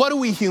out. So what do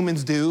we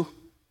humans do?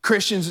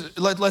 Christians,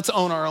 let's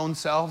own our own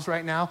selves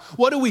right now.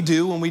 What do we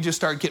do when we just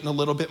start getting a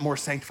little bit more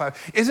sanctified?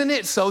 Isn't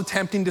it so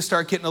tempting to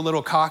start getting a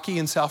little cocky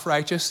and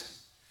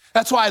self-righteous?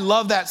 That's why I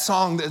love that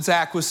song that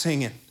Zach was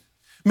singing.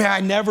 May I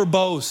never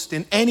boast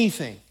in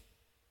anything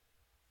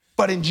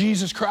but in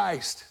Jesus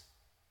Christ.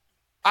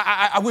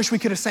 I wish we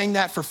could have sang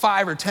that for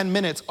 5 or 10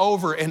 minutes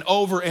over and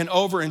over and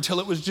over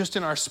until it was just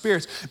in our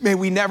spirits. May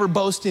we never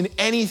boast in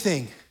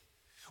anything.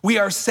 We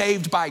are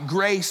saved by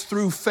grace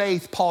through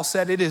faith. Paul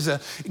said it is a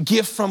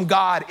gift from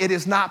God. It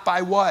is not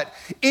by what?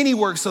 Any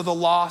works of the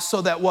law,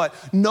 so that what?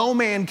 No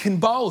man can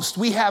boast.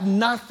 We have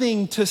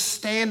nothing to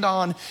stand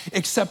on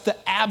except the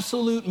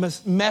absolute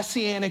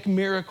messianic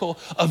miracle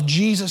of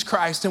Jesus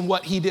Christ and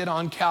what he did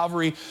on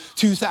Calvary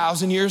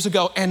 2,000 years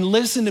ago. And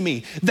listen to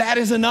me, that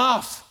is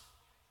enough.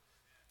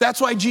 That's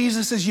why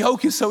Jesus'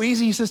 yoke is so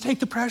easy. He says, take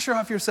the pressure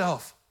off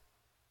yourself.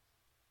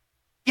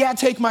 Yeah,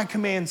 take my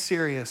commands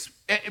serious.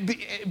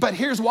 But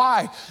here's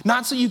why.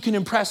 Not so you can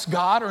impress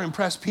God or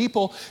impress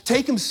people.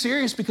 Take them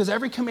serious because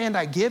every command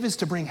I give is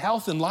to bring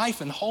health and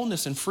life and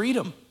wholeness and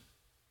freedom.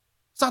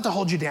 It's not to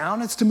hold you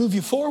down. It's to move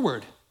you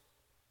forward.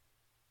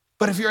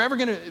 But if you're ever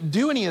going to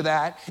do any of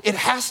that, it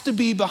has to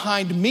be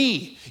behind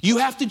me. You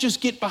have to just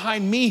get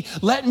behind me.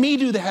 Let me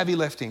do the heavy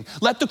lifting.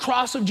 Let the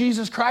cross of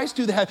Jesus Christ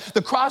do the heavy.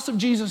 The cross of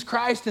Jesus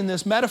Christ in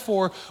this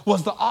metaphor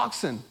was the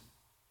oxen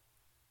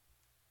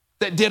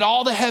that did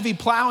all the heavy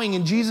plowing.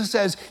 And Jesus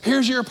says,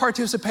 here's your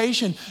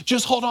participation.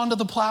 Just hold on to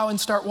the plow and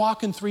start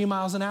walking 3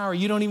 miles an hour.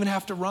 You don't even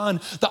have to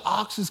run. The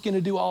ox is going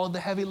to do all of the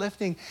heavy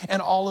lifting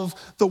and all of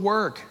the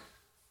work.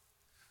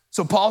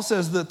 So Paul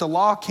says that the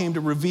law came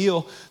to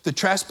reveal the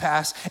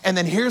trespass. And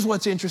then here's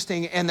what's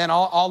interesting, and then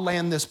I'll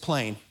land this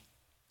plane.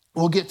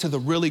 We'll get to the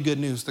really good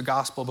news, the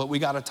gospel, but we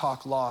got to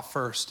talk law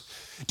first.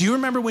 Do you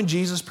remember when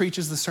Jesus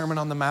preaches the Sermon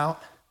on the Mount?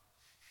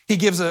 He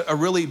gives a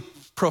really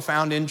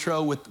profound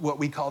intro with what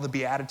we call the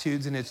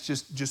Beatitudes, and it's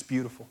just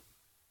beautiful.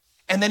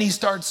 And then he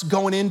starts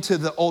going into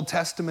the Old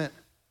Testament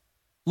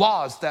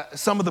laws, that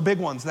some of the big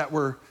ones that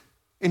were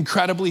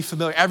incredibly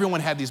familiar. Everyone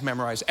had these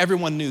memorized.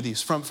 Everyone knew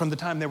these from the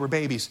time they were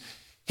babies.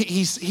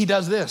 He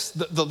does this.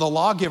 The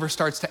lawgiver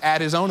starts to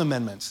add his own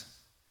amendments.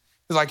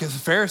 He's like, if the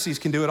Pharisees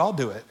can do it, I'll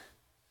do it.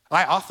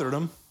 I authored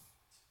them.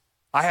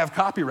 I have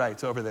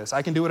copyrights over this.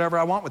 I can do whatever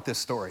I want with this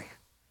story.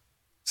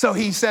 So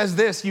he says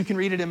this. You can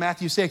read it in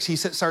Matthew 6. He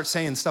starts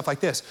saying stuff like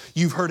this.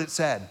 You've heard it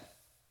said,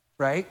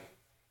 right?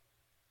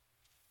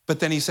 But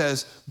then he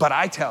says, but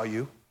I tell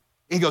you.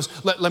 He goes,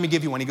 let me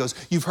give you one. He goes,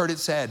 you've heard it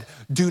said,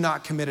 do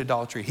not commit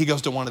adultery. He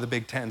goes to one of the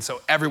big 10.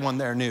 So everyone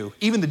there knew.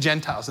 Even the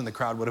Gentiles in the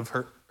crowd would have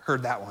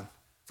heard that one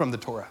from the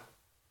Torah,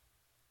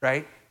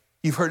 right?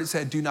 You've heard it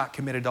said, do not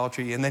commit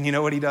adultery. And then you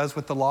know what he does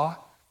with the law?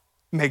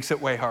 Makes it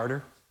way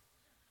harder.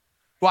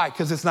 Why?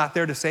 Because it's not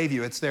there to save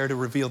you. It's there to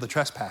reveal the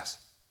trespass.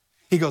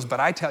 He goes, but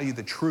I tell you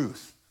the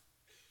truth.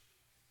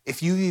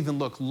 If you even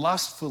look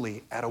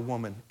lustfully at a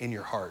woman in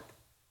your heart,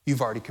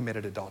 you've already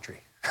committed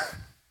adultery.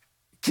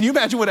 Can you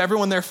imagine what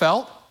everyone there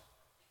felt?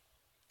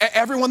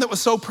 Everyone that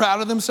was so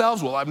proud of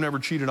themselves, well, I've never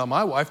cheated on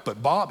my wife,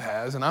 but Bob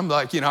has. And I'm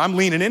like, I'm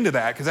leaning into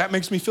that because that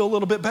makes me feel a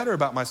little bit better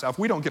about myself.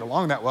 We don't get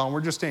along that well and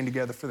we're just staying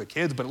together for the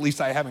kids, but at least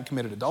I haven't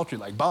committed adultery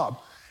like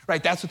Bob,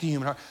 right? That's what the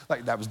human heart,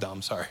 like that was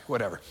dumb, sorry,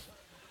 whatever.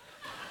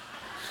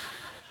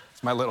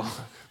 It's my little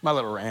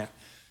rant.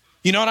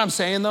 You know what I'm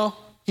saying though?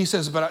 He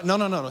says, but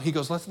no. He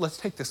goes, let's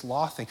take this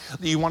law thing.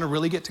 You want to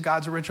really get to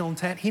God's original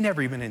intent? He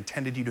never even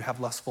intended you to have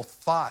lustful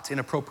thoughts,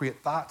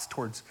 inappropriate thoughts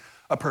towards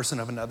a person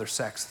of another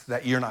sex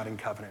that you're not in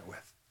covenant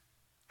with.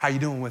 How you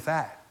doing with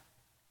that,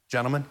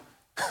 gentlemen?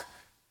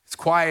 It's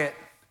quiet.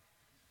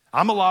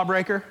 I'm a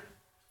lawbreaker.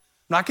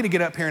 I'm not going to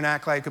get up here and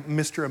act like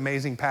Mr.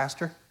 Amazing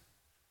Pastor.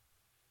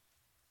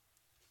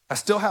 I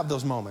still have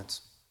those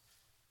moments.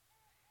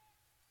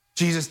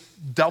 Jesus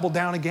doubled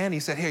down again. He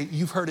said, hey,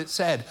 you've heard it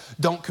said,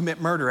 don't commit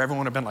murder.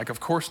 Everyone would have been like,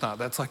 of course not.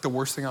 That's like the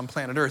worst thing on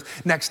planet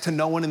Earth. Next to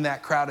no one in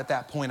that crowd at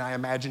that point, I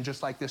imagine,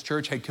 just like this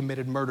church, had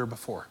committed murder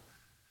before.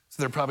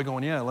 So they're probably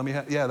going,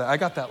 I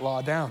got that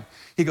law down.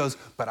 He goes,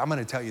 but I'm going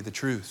to tell you the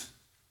truth.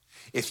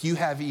 If you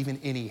have even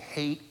any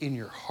hate in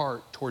your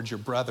heart towards your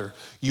brother,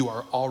 you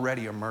are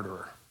already a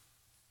murderer.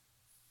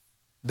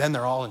 Then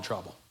they're all in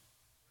trouble,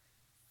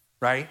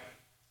 right?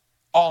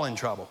 All in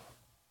trouble.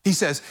 He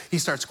says, he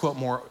starts to quote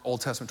more Old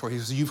Testament Torah. He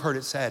says, you've heard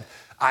it said,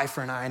 eye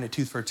for an eye and a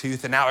tooth for a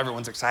tooth. And now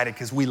everyone's excited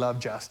because we love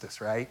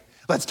justice, right?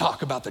 Let's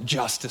talk about the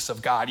justice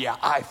of God. Yeah,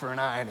 eye for an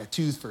eye and a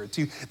tooth for a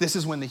tooth. This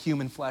is when the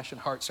human flesh and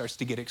heart starts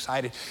to get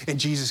excited. And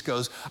Jesus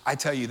goes, I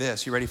tell you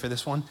this, you ready for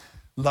this one?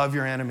 Love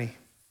your enemy.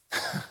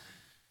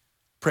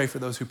 Pray for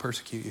those who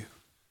persecute you.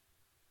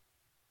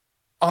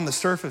 On the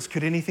surface,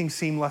 could anything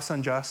seem less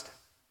unjust?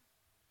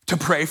 To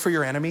pray for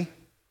your enemy?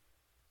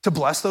 To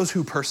bless those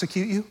who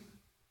persecute you?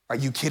 Are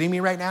you kidding me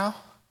right now?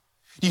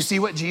 Do you see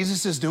what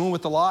Jesus is doing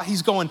with the law?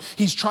 He's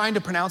trying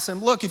to pronounce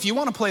them. Look, if you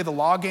want to play the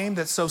law game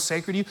that's so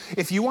sacred to you,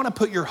 if you want to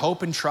put your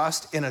hope and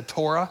trust in a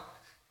Torah,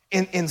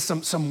 in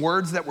some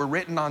words that were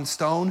written on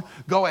stone,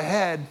 go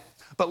ahead.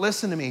 But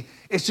listen to me,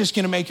 it's just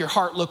going to make your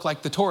heart look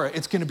like the Torah.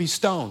 It's going to be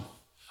stone.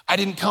 I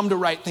didn't come to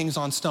write things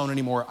on stone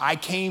anymore. I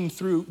came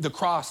through the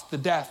cross, the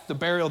death, the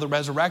burial, the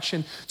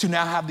resurrection to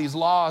now have these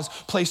laws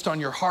placed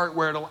on your heart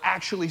where it'll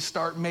actually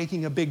start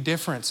making a big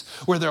difference,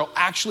 where there'll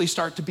actually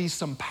start to be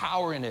some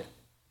power in it.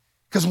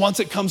 Because once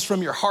it comes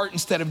from your heart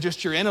instead of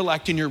just your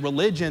intellect and your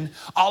religion,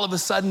 all of a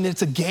sudden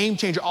it's a game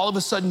changer. All of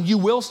a sudden you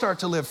will start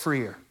to live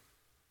freer.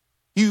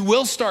 You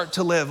will start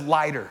to live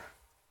lighter.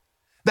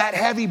 That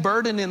heavy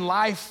burden in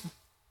life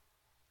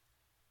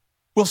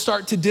will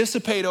start to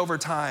dissipate over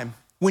time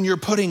when you're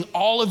putting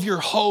all of your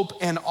hope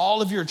and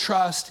all of your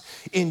trust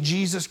in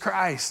Jesus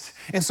Christ.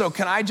 And so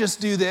can I just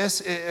do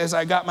this as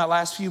I got my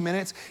last few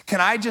minutes?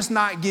 Can I just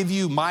not give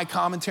you my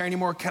commentary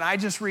anymore? Can I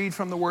just read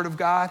from the Word of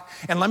God?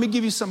 And let me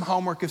give you some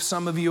homework if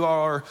some of you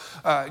are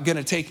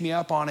gonna take me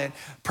up on it.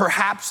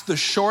 Perhaps the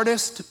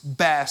shortest,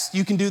 best,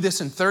 you can do this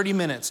in 30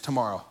 minutes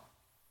tomorrow,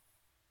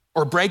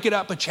 or break it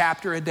up a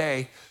chapter a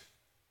day.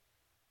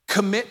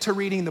 Commit to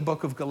reading the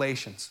book of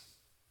Galatians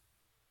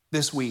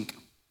this week.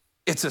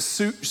 It's a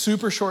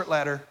super short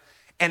letter,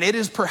 and it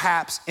is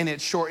perhaps in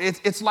its short,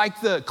 it's like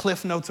the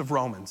Cliff Notes of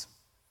Romans.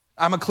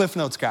 I'm a Cliff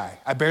Notes guy.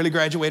 I barely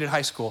graduated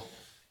high school,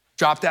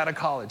 dropped out of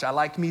college. I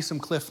like me some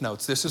Cliff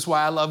Notes. This is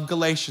why I love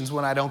Galatians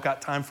when I don't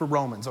got time for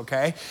Romans,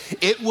 okay?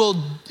 It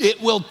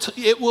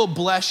will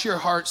bless your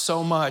heart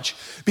so much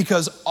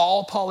because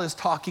all Paul is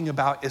talking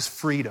about is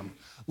freedom,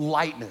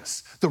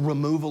 lightness, the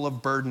removal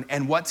of burden.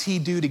 And what's he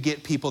do to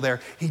get people there?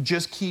 He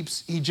just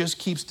keeps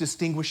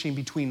distinguishing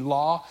between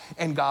law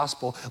and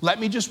gospel. Let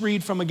me just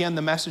read from, again,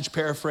 the Message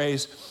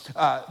paraphrase,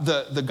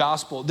 the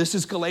gospel. This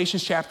is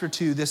Galatians chapter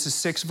 2. This is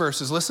 6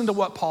 verses. Listen to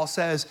what Paul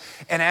says.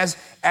 And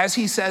as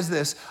he says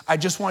this, I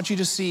just want you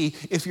to see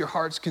if your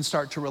hearts can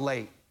start to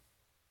relate.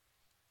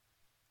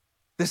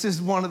 This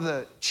is one of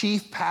the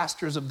chief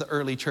pastors of the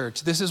early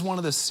church. This is one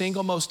of the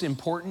single most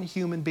important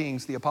human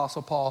beings, the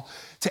Apostle Paul,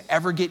 to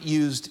ever get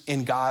used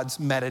in God's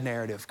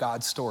meta-narrative,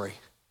 God's story.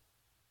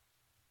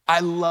 I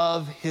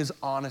love his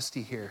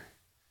honesty here.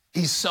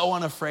 He's so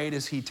unafraid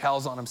as he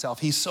tells on himself.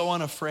 He's so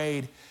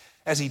unafraid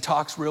as he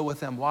talks real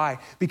with them. Why?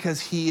 Because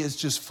he has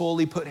just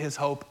fully put his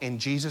hope in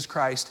Jesus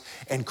Christ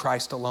and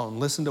Christ alone.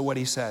 Listen to what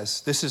he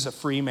says. This is a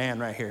free man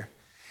right here.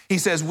 He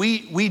says,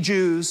 we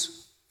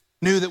Jews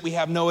knew that we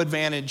have no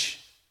advantage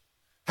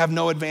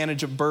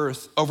of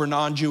birth over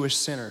non-Jewish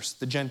sinners,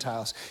 the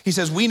Gentiles. He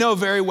says, we know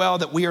very well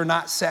that we are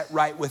not set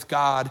right with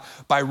God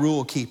by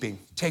rule keeping.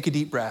 Take a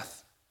deep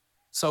breath.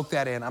 Soak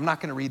that in. I'm not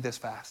going to read this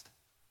fast.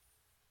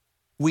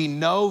 We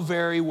know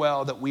very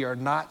well that we are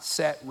not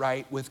set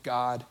right with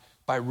God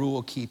by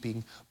rule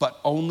keeping, but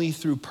only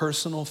through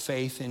personal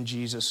faith in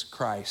Jesus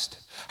Christ.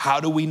 How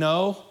do we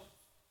know?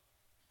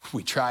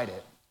 We tried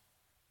it.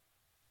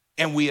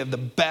 And we have the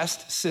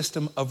best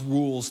system of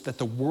rules that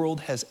the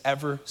world has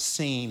ever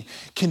seen.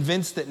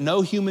 Convinced that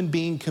no human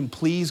being can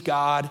please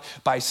God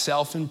by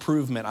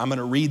self-improvement. I'm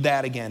gonna read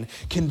that again.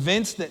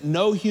 Convinced that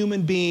no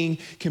human being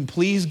can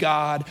please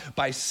God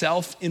by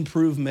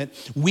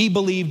self-improvement. We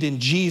believed in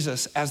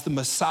Jesus as the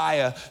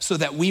Messiah so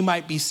that we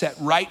might be set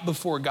right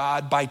before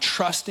God by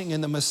trusting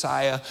in the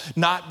Messiah,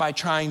 not by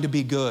trying to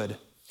be good.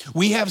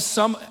 Have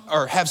some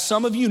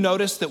of you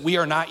noticed that we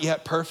are not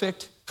yet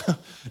perfect?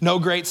 No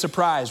great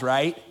surprise,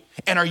 right?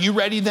 And are you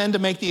ready then to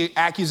make the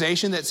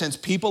accusation that since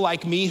people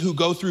like me who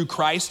go through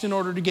Christ in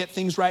order to get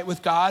things right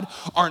with God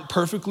aren't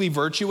perfectly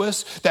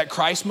virtuous, that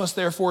Christ must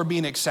therefore be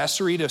an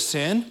accessory to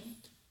sin?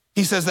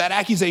 He says that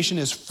accusation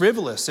is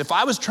frivolous. If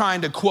I was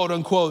trying to quote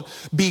unquote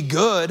be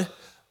good,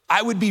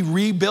 I would be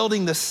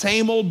rebuilding the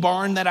same old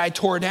barn that I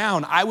tore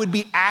down. I would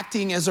be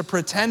acting as a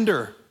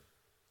pretender.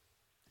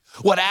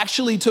 What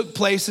actually took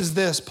place is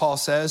this, Paul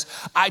says,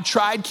 I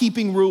tried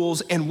keeping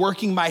rules and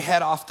working my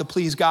head off to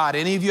please God.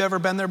 Any of you ever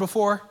been there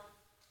before?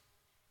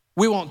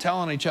 We won't tell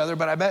on each other,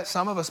 but I bet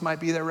some of us might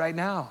be there right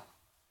now.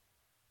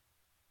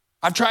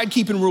 I've tried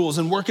keeping rules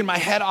and working my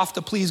head off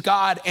to please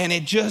God, and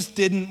it just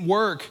didn't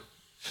work.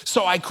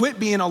 So I quit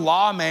being a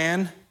law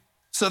man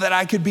so that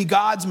I could be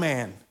God's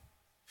man.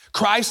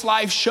 Christ's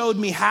life showed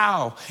me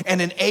how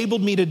and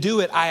enabled me to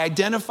do it. I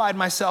identified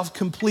myself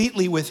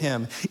completely with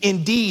him.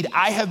 Indeed,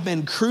 I have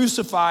been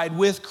crucified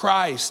with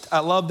Christ. I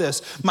love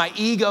this. My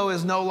ego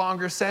is no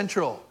longer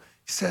central.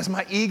 He says,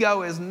 my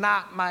ego is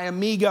not my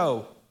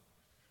amigo.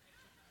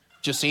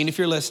 Just seeing if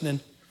you're listening.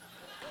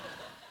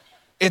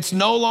 It's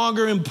no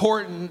longer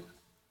important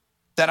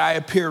that I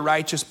appear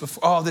righteous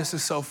before. Oh, this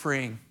is so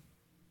freeing.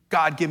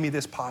 God, give me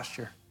this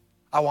posture.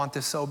 I want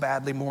this so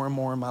badly more and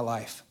more in my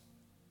life.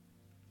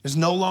 It's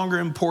no longer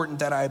important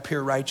that I appear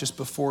righteous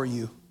before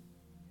you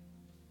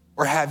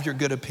or have your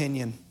good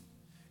opinion.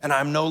 And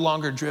I'm no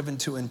longer driven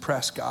to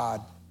impress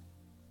God.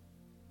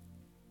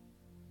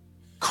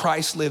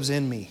 Christ lives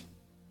in me.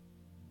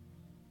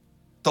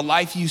 The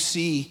life you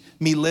see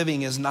me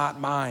living is not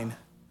mine,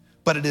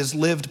 but it is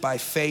lived by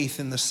faith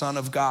in the Son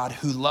of God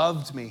who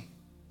loved me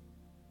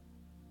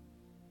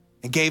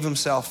and gave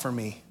himself for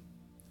me.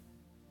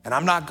 And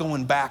I'm not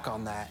going back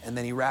on that. And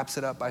then he wraps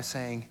it up by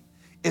saying,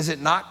 is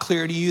it not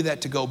clear to you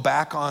that to go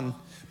back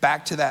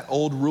to that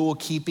old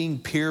rule-keeping,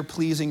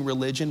 peer-pleasing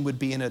religion would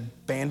be an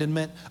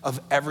abandonment of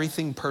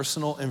everything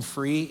personal and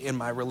free in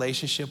my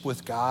relationship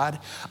with God?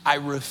 I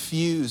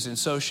refuse, and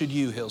so should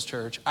you,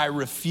 Hills.Church. I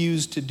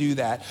refuse to do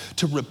that,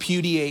 to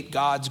repudiate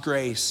God's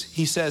grace.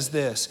 He says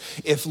this,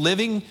 if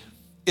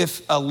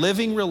a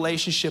living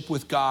relationship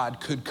with God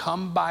could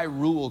come by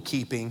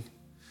rule-keeping,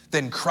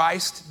 then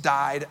Christ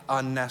died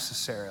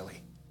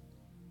unnecessarily.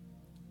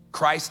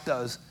 Christ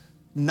does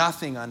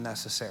nothing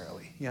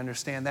unnecessarily. You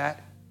understand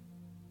that?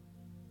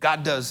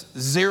 God does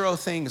zero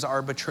things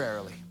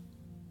arbitrarily.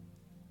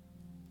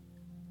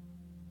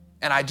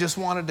 And I just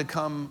wanted to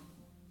come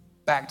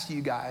back to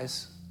you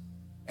guys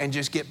and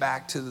just get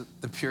back to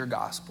the pure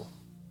gospel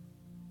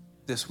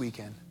this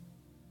weekend.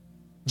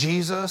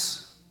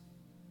 Jesus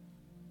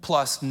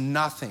plus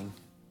nothing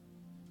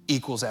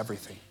equals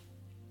everything.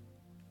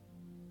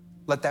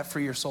 Let that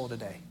free your soul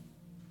today.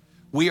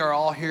 We are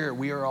all here.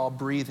 We are all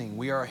breathing.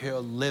 We are here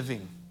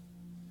living.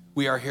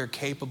 We are here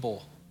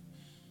capable.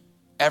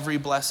 Every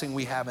blessing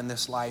we have in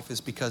this life is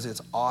because its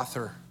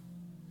author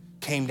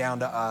came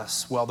down to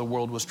us while the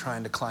world was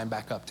trying to climb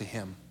back up to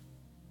him.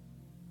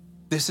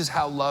 This is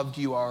how loved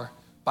you are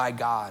by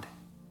God.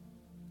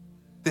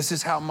 This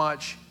is how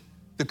much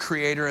the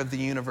creator of the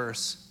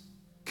universe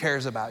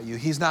cares about you.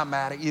 He's not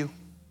mad at you.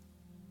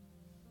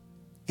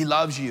 He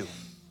loves you.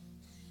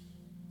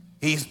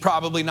 He's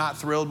probably not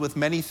thrilled with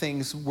many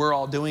things we're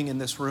all doing in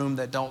this room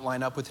that don't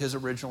line up with his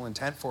original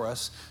intent for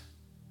us.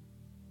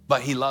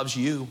 But he loves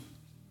you.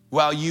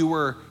 While you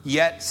were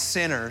yet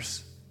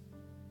sinners,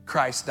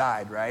 Christ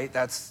died, right?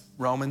 That's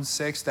Romans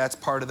 6. That's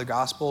part of the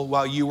gospel.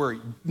 While you were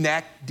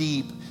neck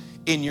deep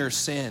in your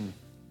sin,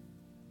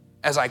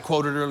 as I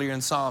quoted earlier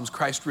in Psalms,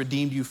 Christ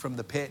redeemed you from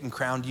the pit and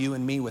crowned you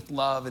and me with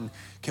love and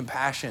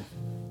compassion.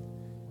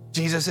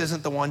 Jesus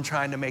isn't the one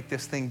trying to make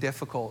this thing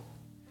difficult.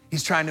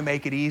 He's trying to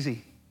make it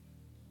easy.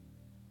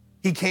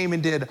 He came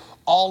and did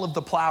all of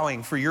the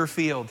plowing for your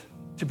field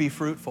to be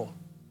fruitful.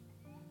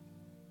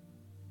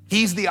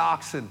 He's the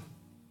oxen.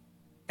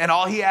 And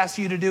all he asks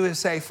you to do is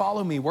say,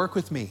 follow me, work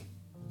with me,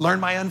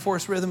 learn my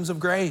unforced rhythms of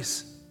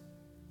grace.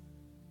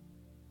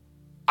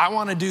 I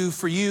want to do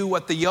for you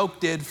what the yoke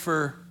did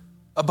for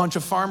a bunch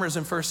of farmers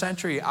in first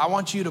century. I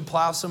want you to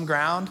plow some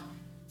ground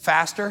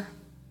faster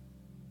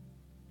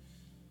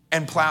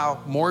and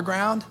plow more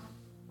ground.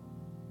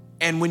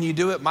 And when you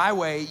do it my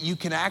way, you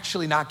can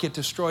actually not get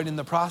destroyed in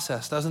the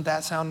process. Doesn't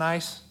that sound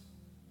nice?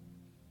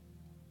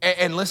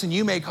 And listen,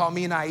 you may call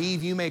me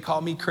naive, you may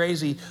call me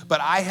crazy,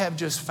 but I have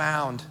just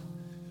found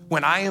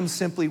when I am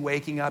simply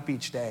waking up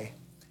each day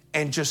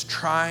and just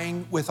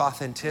trying with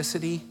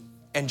authenticity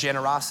and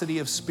generosity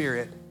of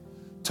spirit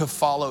to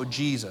follow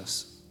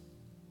Jesus,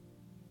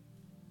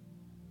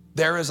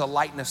 There is a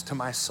lightness to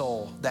my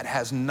soul that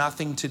has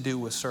nothing to do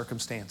with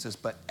circumstances,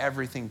 but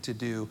everything to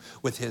do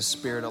with his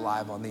Spirit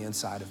alive on the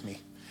inside of me.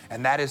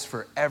 And that is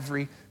for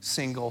every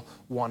single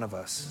one of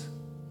us.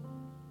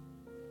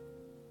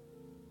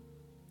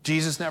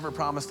 Jesus never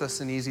promised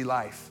us an easy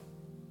life.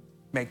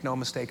 Make no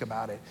mistake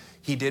about it.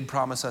 He did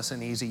promise us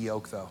an easy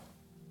yoke, though.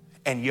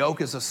 And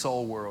yoke is a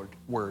soul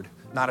word,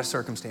 not a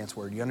circumstance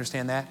word. You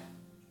understand that?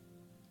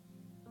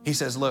 He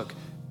says, look,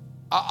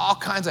 all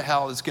kinds of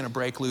hell is going to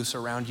break loose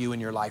around you in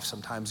your life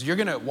sometimes. You're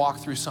going to walk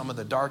through some of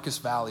the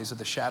darkest valleys of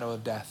the shadow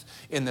of death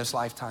in this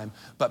lifetime.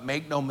 But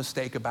make no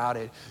mistake about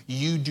it,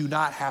 you do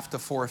not have to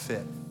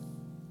forfeit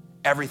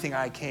everything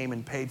I came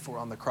and paid for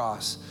on the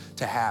cross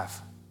to have.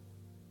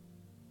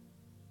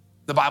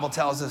 The Bible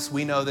tells us,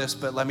 we know this,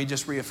 but let me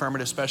just reaffirm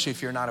it, especially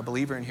if you're not a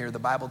believer in here. The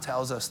Bible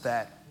tells us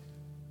that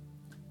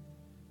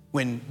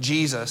when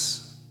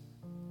Jesus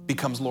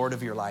becomes Lord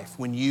of your life,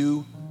 when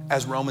you,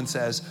 as Romans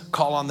says,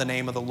 call on the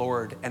name of the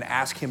Lord and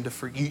ask him to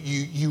forgive,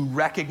 you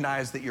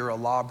recognize that you're a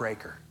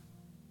lawbreaker.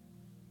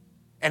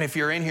 And if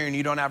you're in here and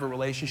you don't have a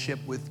relationship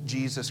with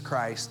Jesus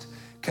Christ,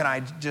 can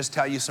I just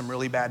tell you some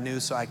really bad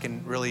news so I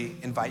can really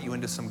invite you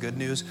into some good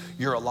news?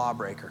 You're a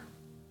lawbreaker.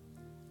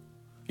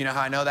 You know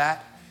how I know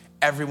that?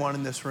 Everyone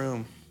in this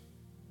room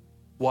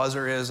was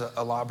or is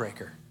a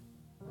lawbreaker.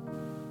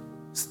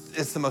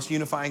 It's the most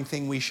unifying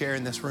thing we share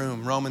in this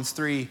room. Romans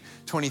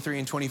 3:23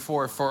 and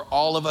 24, for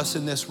all of us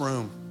in this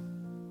room.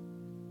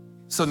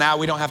 So now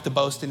we don't have to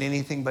boast in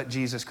anything but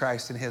Jesus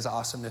Christ and his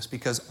awesomeness,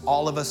 because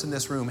all of us in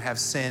this room have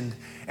sinned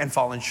and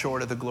fallen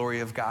short of the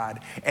glory of God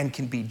and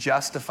can be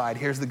justified.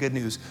 Here's the good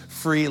news,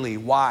 freely.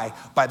 Why?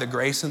 By the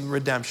grace and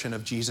redemption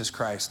of Jesus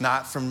Christ,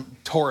 not from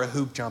Torah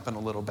hoop jumping a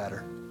little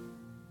better.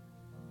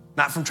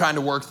 Not from trying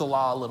to work the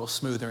law a little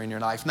smoother in your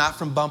life. Not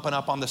from bumping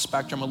up on the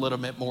spectrum a little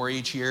bit more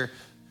each year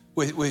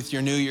with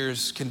your New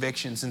Year's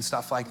convictions and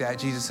stuff like that.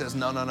 Jesus says,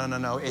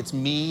 no. It's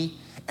me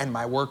and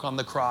my work on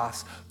the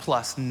cross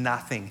plus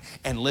nothing.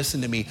 And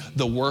listen to me,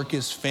 the work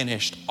is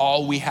finished.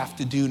 All we have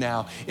to do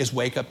now is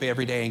wake up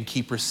every day and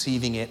keep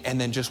receiving it,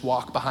 and then just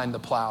walk behind the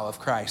plow of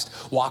Christ.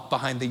 Walk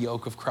behind the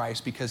yoke of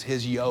Christ, because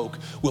his yoke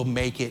will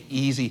make it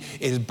easy.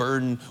 His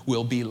burden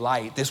will be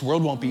light. This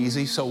world won't be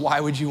easy, so why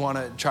would you want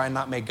to try and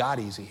not make God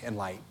easy and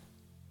light?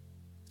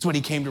 It's what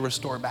he came to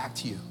restore back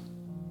to you.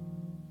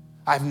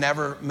 I've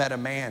never met a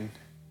man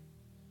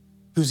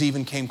who's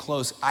even came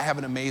close. I have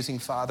an amazing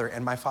Father,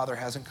 and my Father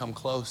hasn't come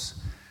close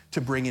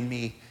to bringing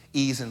me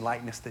ease and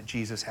lightness that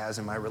Jesus has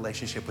in my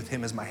relationship with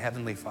him as my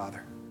heavenly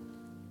Father.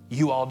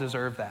 You all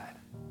deserve that.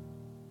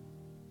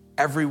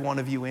 Every one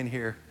of you in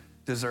here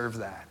deserves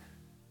that.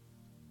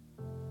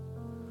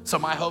 So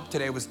my hope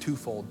today was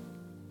twofold.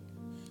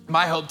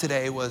 My hope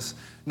today was,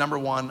 number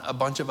one, a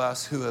bunch of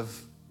us who have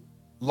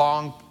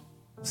long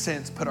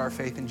since put our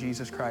faith in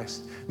Jesus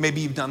Christ.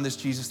 Maybe you've done this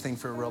Jesus thing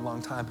for a real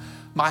long time.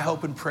 My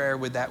hope and prayer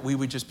would that we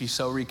would just be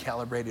so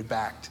recalibrated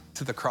back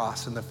to the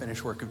cross and the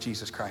finished work of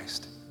Jesus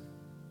Christ,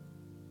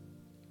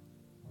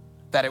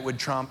 that it would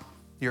trump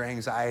your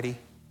anxiety,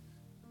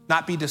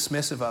 not be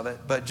dismissive of it,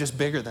 but just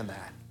bigger than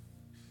that.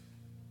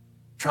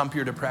 Trump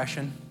your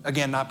depression.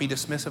 Again, not be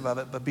dismissive of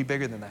it, but be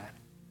bigger than that.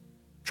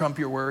 Trump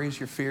your worries,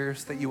 your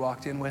fears that you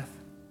walked in with,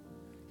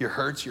 your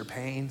hurts, your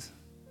pains.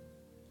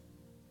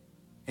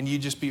 And you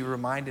just be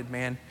reminded,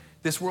 man,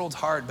 this world's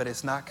hard, but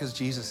it's not because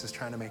Jesus is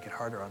trying to make it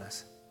harder on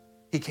us.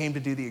 He came to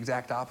do the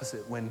exact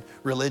opposite. When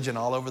religion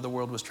all over the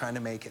world was trying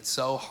to make it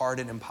so hard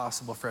and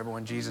impossible for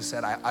everyone, Jesus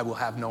said, I will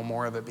have no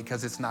more of it,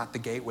 because it's not the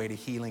gateway to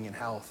healing and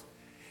health.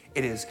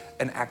 It is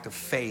an act of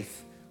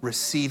faith,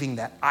 receiving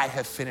that I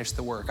have finished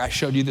the work. I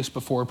showed you this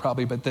before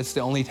probably, but that's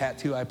the only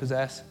tattoo I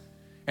possess,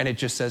 and it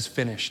just says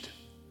finished.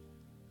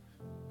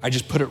 I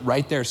just put it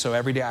right there so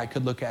every day I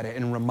could look at it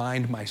and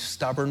remind my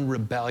stubborn,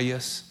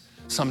 rebellious,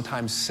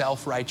 sometimes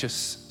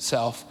self-righteous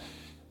self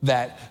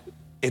that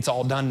it's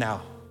all done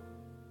now.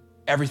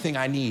 Everything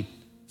I need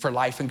for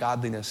life and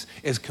godliness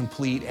is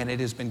complete, and it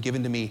has been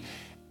given to me.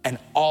 And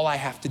all I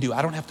have to do,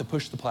 I don't have to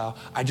push the plow,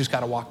 I just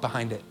got to walk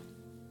behind it.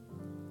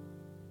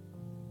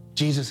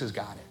 Jesus has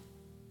got it.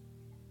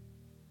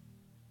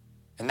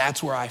 And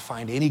that's where I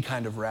find any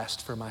kind of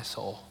rest for my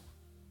soul.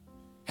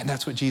 And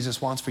that's what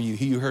Jesus wants for you.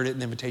 You heard it in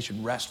the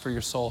invitation, rest for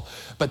your soul.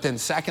 But then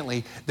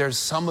secondly, there's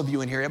some of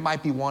you in here, it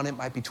might be 1, it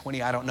might be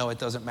 20, I don't know, it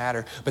doesn't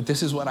matter. But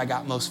this is what I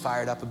got most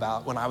fired up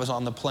about when I was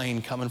on the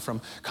plane coming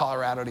from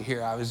Colorado to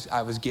here. I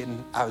was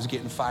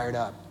getting fired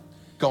up,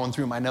 going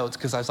through my notes,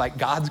 because I was like,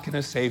 God's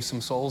gonna save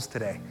some souls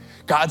today.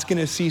 God's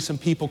gonna see some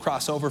people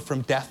cross over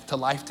from death to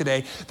life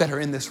today that are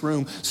in this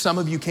room. Some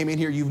of you came in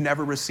here, you've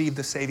never received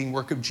the saving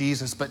work of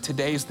Jesus, but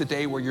today's the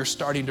day where you're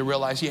starting to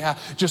realize, yeah,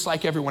 just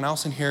like everyone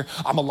else in here,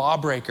 I'm a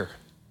lawbreaker.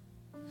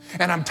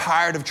 And I'm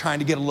tired of trying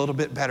to get a little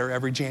bit better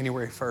every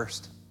January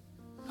 1st.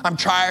 I'm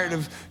tired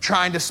of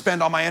trying to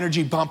spend all my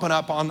energy bumping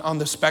up on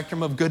the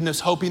spectrum of goodness,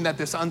 hoping that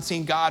this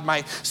unseen God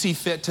might see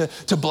fit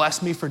to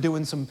bless me for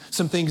doing some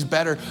things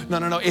better.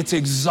 No. It's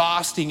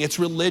exhausting. It's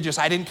religious.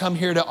 I didn't come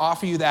here to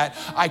offer you that.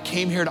 I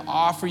came here to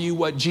offer you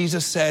what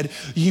Jesus said.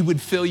 He would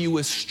fill you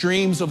with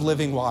streams of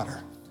living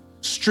water.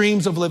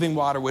 Streams of living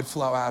water would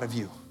flow out of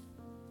you.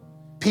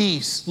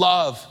 Peace,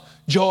 love,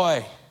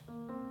 joy,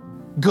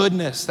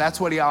 goodness, that's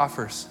what he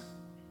offers.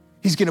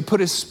 He's gonna put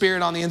his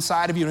spirit on the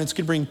inside of you, and it's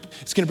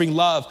gonna bring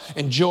love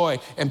and joy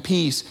and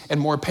peace and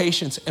more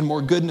patience and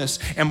more goodness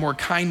and more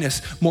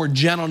kindness, more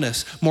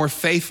gentleness, more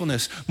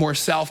faithfulness, more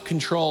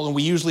self-control. And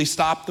we usually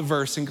stop the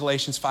verse in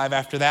Galatians 5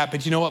 after that,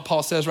 but you know what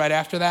Paul says right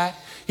after that?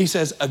 He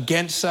says,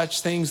 against such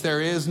things there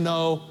is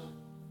no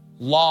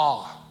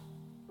law.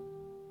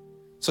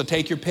 So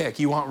take your pick.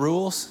 You want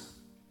rules,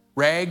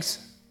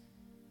 regs,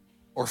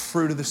 or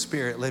fruit of the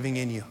Spirit living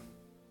in you?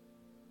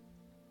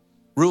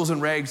 Rules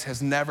and regs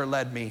has never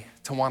led me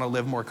to want to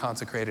live more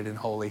consecrated and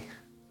holy.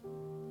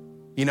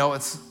 You know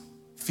what's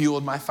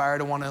fueled my fire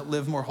to want to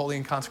live more holy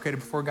and consecrated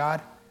before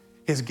God?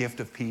 His gift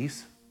of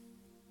peace,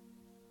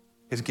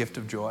 his gift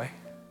of joy,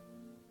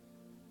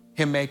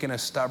 him making a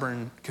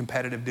stubborn,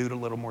 competitive dude a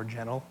little more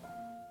gentle,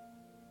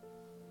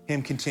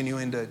 him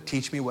continuing to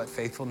teach me what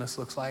faithfulness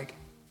looks like,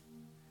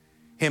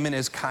 him and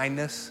his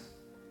kindness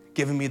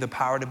giving me the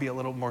power to be a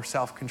little more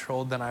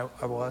self-controlled than I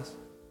was.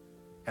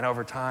 And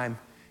over time,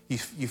 you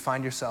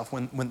find yourself,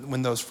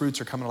 when those fruits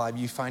are coming alive,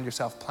 you find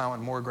yourself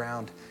plowing more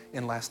ground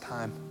in less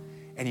time,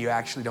 and you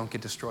actually don't get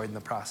destroyed in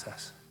the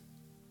process.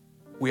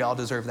 We all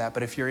deserve that,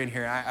 but if you're in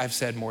here, I've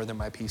said more than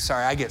my piece.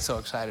 Sorry, I get so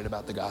excited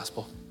about the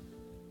gospel.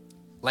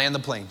 Land the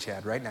plane,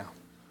 Chad, right now.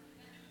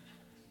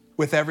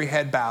 With every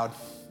head bowed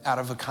out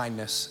of a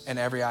kindness and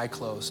every eye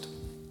closed.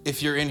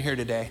 If you're in here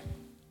today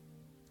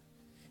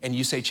and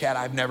you say, Chad,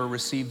 I've never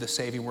received the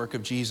saving work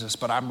of Jesus,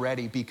 but I'm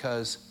ready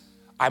because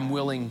I'm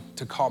willing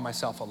to call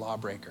myself a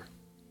lawbreaker.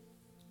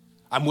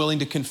 I'm willing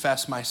to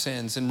confess my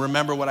sins. And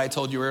remember what I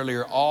told you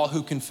earlier, all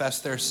who confess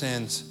their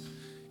sins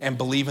and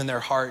believe in their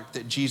heart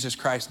that Jesus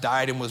Christ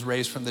died and was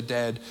raised from the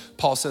dead,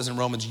 Paul says in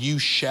Romans, you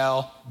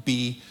shall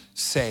be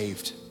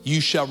saved. You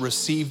shall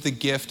receive the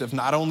gift of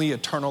not only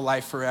eternal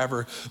life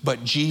forever,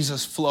 but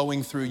Jesus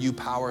flowing through you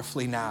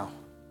powerfully now.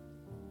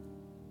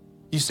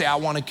 You say, I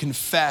want to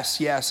confess,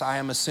 yes, I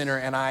am a sinner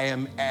and I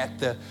am at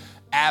the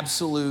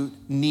absolute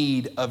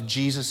need of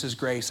Jesus's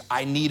grace.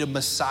 I need a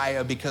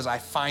Messiah because I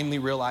finally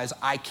realize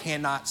I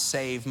cannot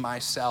save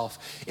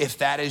myself. If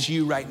that is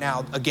you right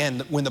now,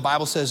 again, when the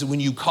Bible says when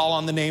you call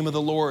on the name of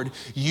the Lord,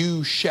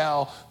 you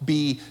shall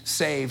be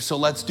saved. So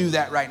let's do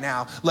that right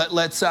now.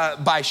 Let's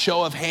by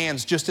show of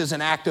hands, just as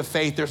an act of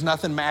faith. There's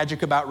nothing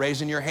magic about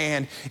raising your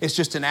hand. It's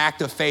just an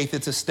act of faith.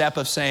 It's a step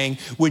of saying,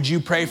 would you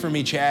pray for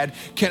me, Chad?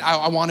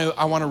 I want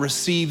to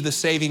receive the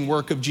saving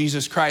work of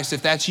Jesus Christ.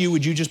 If that's you,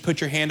 would you just put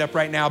your hand up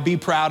right now? Be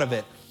proud of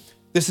it.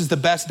 This is the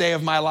best day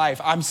of my life.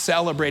 I'm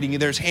celebrating you.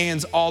 There's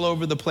hands all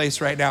over the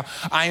place right now.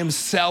 I am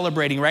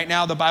celebrating. Right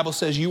now, the Bible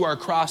says you are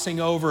crossing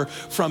over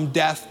from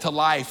death to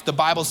life. The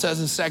Bible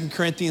says in 2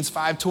 Corinthians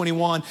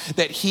 5:21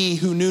 that he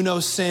who knew no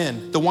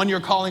sin, the one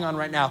you're calling on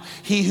right now,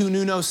 he who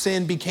knew no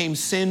sin became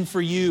sin for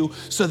you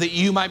so that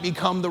you might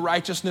become the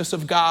righteousness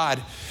of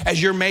God.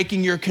 As you're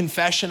making your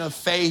confession of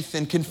faith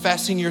and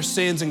confessing your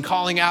sins and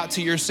calling out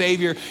to your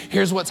Savior,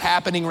 here's what's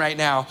happening right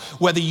now.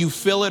 Whether you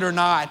feel it or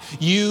not,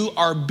 you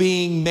are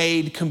being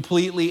made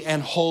completely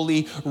and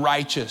wholly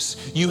righteous.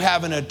 You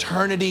have an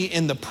eternity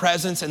in the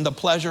presence and the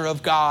pleasure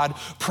of God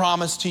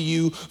promised to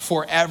you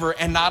forever.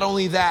 And not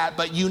only that,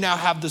 but you now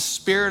have the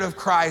Spirit of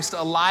Christ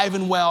alive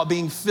and well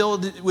being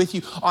filled with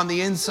you on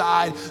the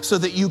inside so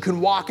that you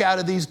can walk out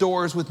of these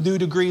doors with new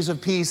degrees of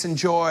peace and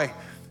joy,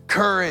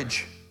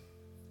 courage,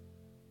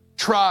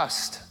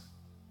 trust.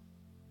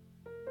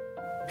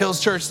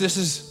 Hills.Church, this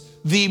is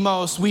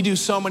we do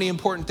so many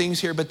important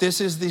things here, but this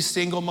is the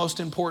single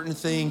most important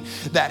thing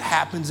that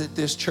happens at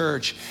this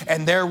church.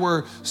 And there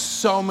were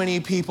so many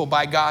people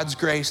by God's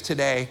grace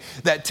today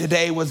that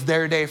today was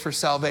their day for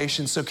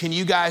salvation. So can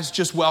you guys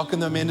just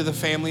welcome them into the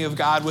family of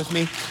God with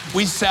me?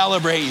 We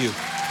celebrate you.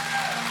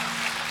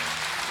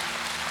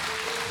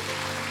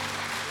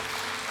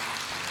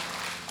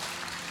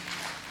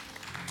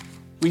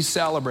 We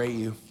celebrate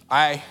you.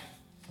 I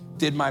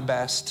did my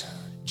best.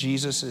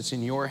 Jesus, it's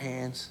in your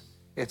hands.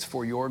 It's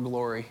for your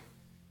glory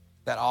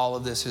that all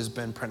of this has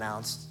been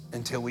pronounced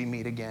until we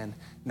meet again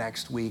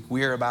next week.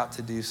 We are about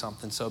to do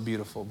something so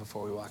beautiful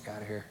before we walk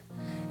out of here.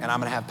 And I'm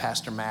going to have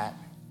Pastor Matt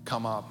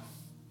come up.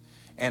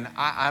 And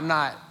I'm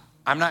not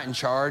in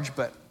charge,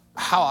 but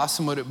how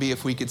awesome would it be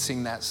if we could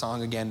sing that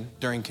song again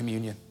during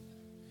communion?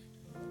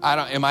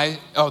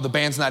 The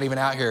band's not even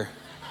out here.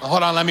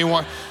 Hold on, let me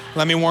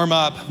warm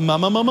up. No,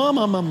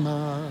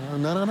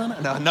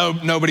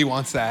 nobody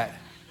wants that.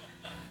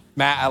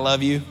 Matt, I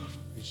love you.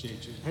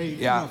 Appreciate you. Hey,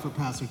 yeah. For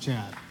Pastor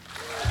Chad.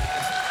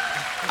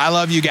 I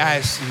love you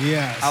guys.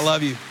 Yes. I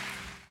love you.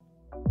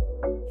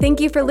 Thank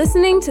you for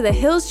listening to the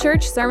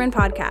Hills.Church Sermon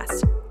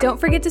Podcast. Don't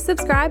forget to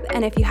subscribe,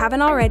 and if you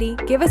haven't already,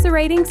 give us a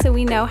rating so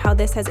we know how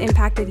this has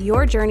impacted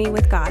your journey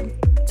with God.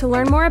 To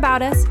learn more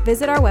about us,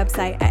 visit our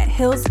website at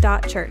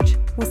Hills.Church.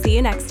 We'll see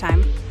you next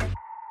time.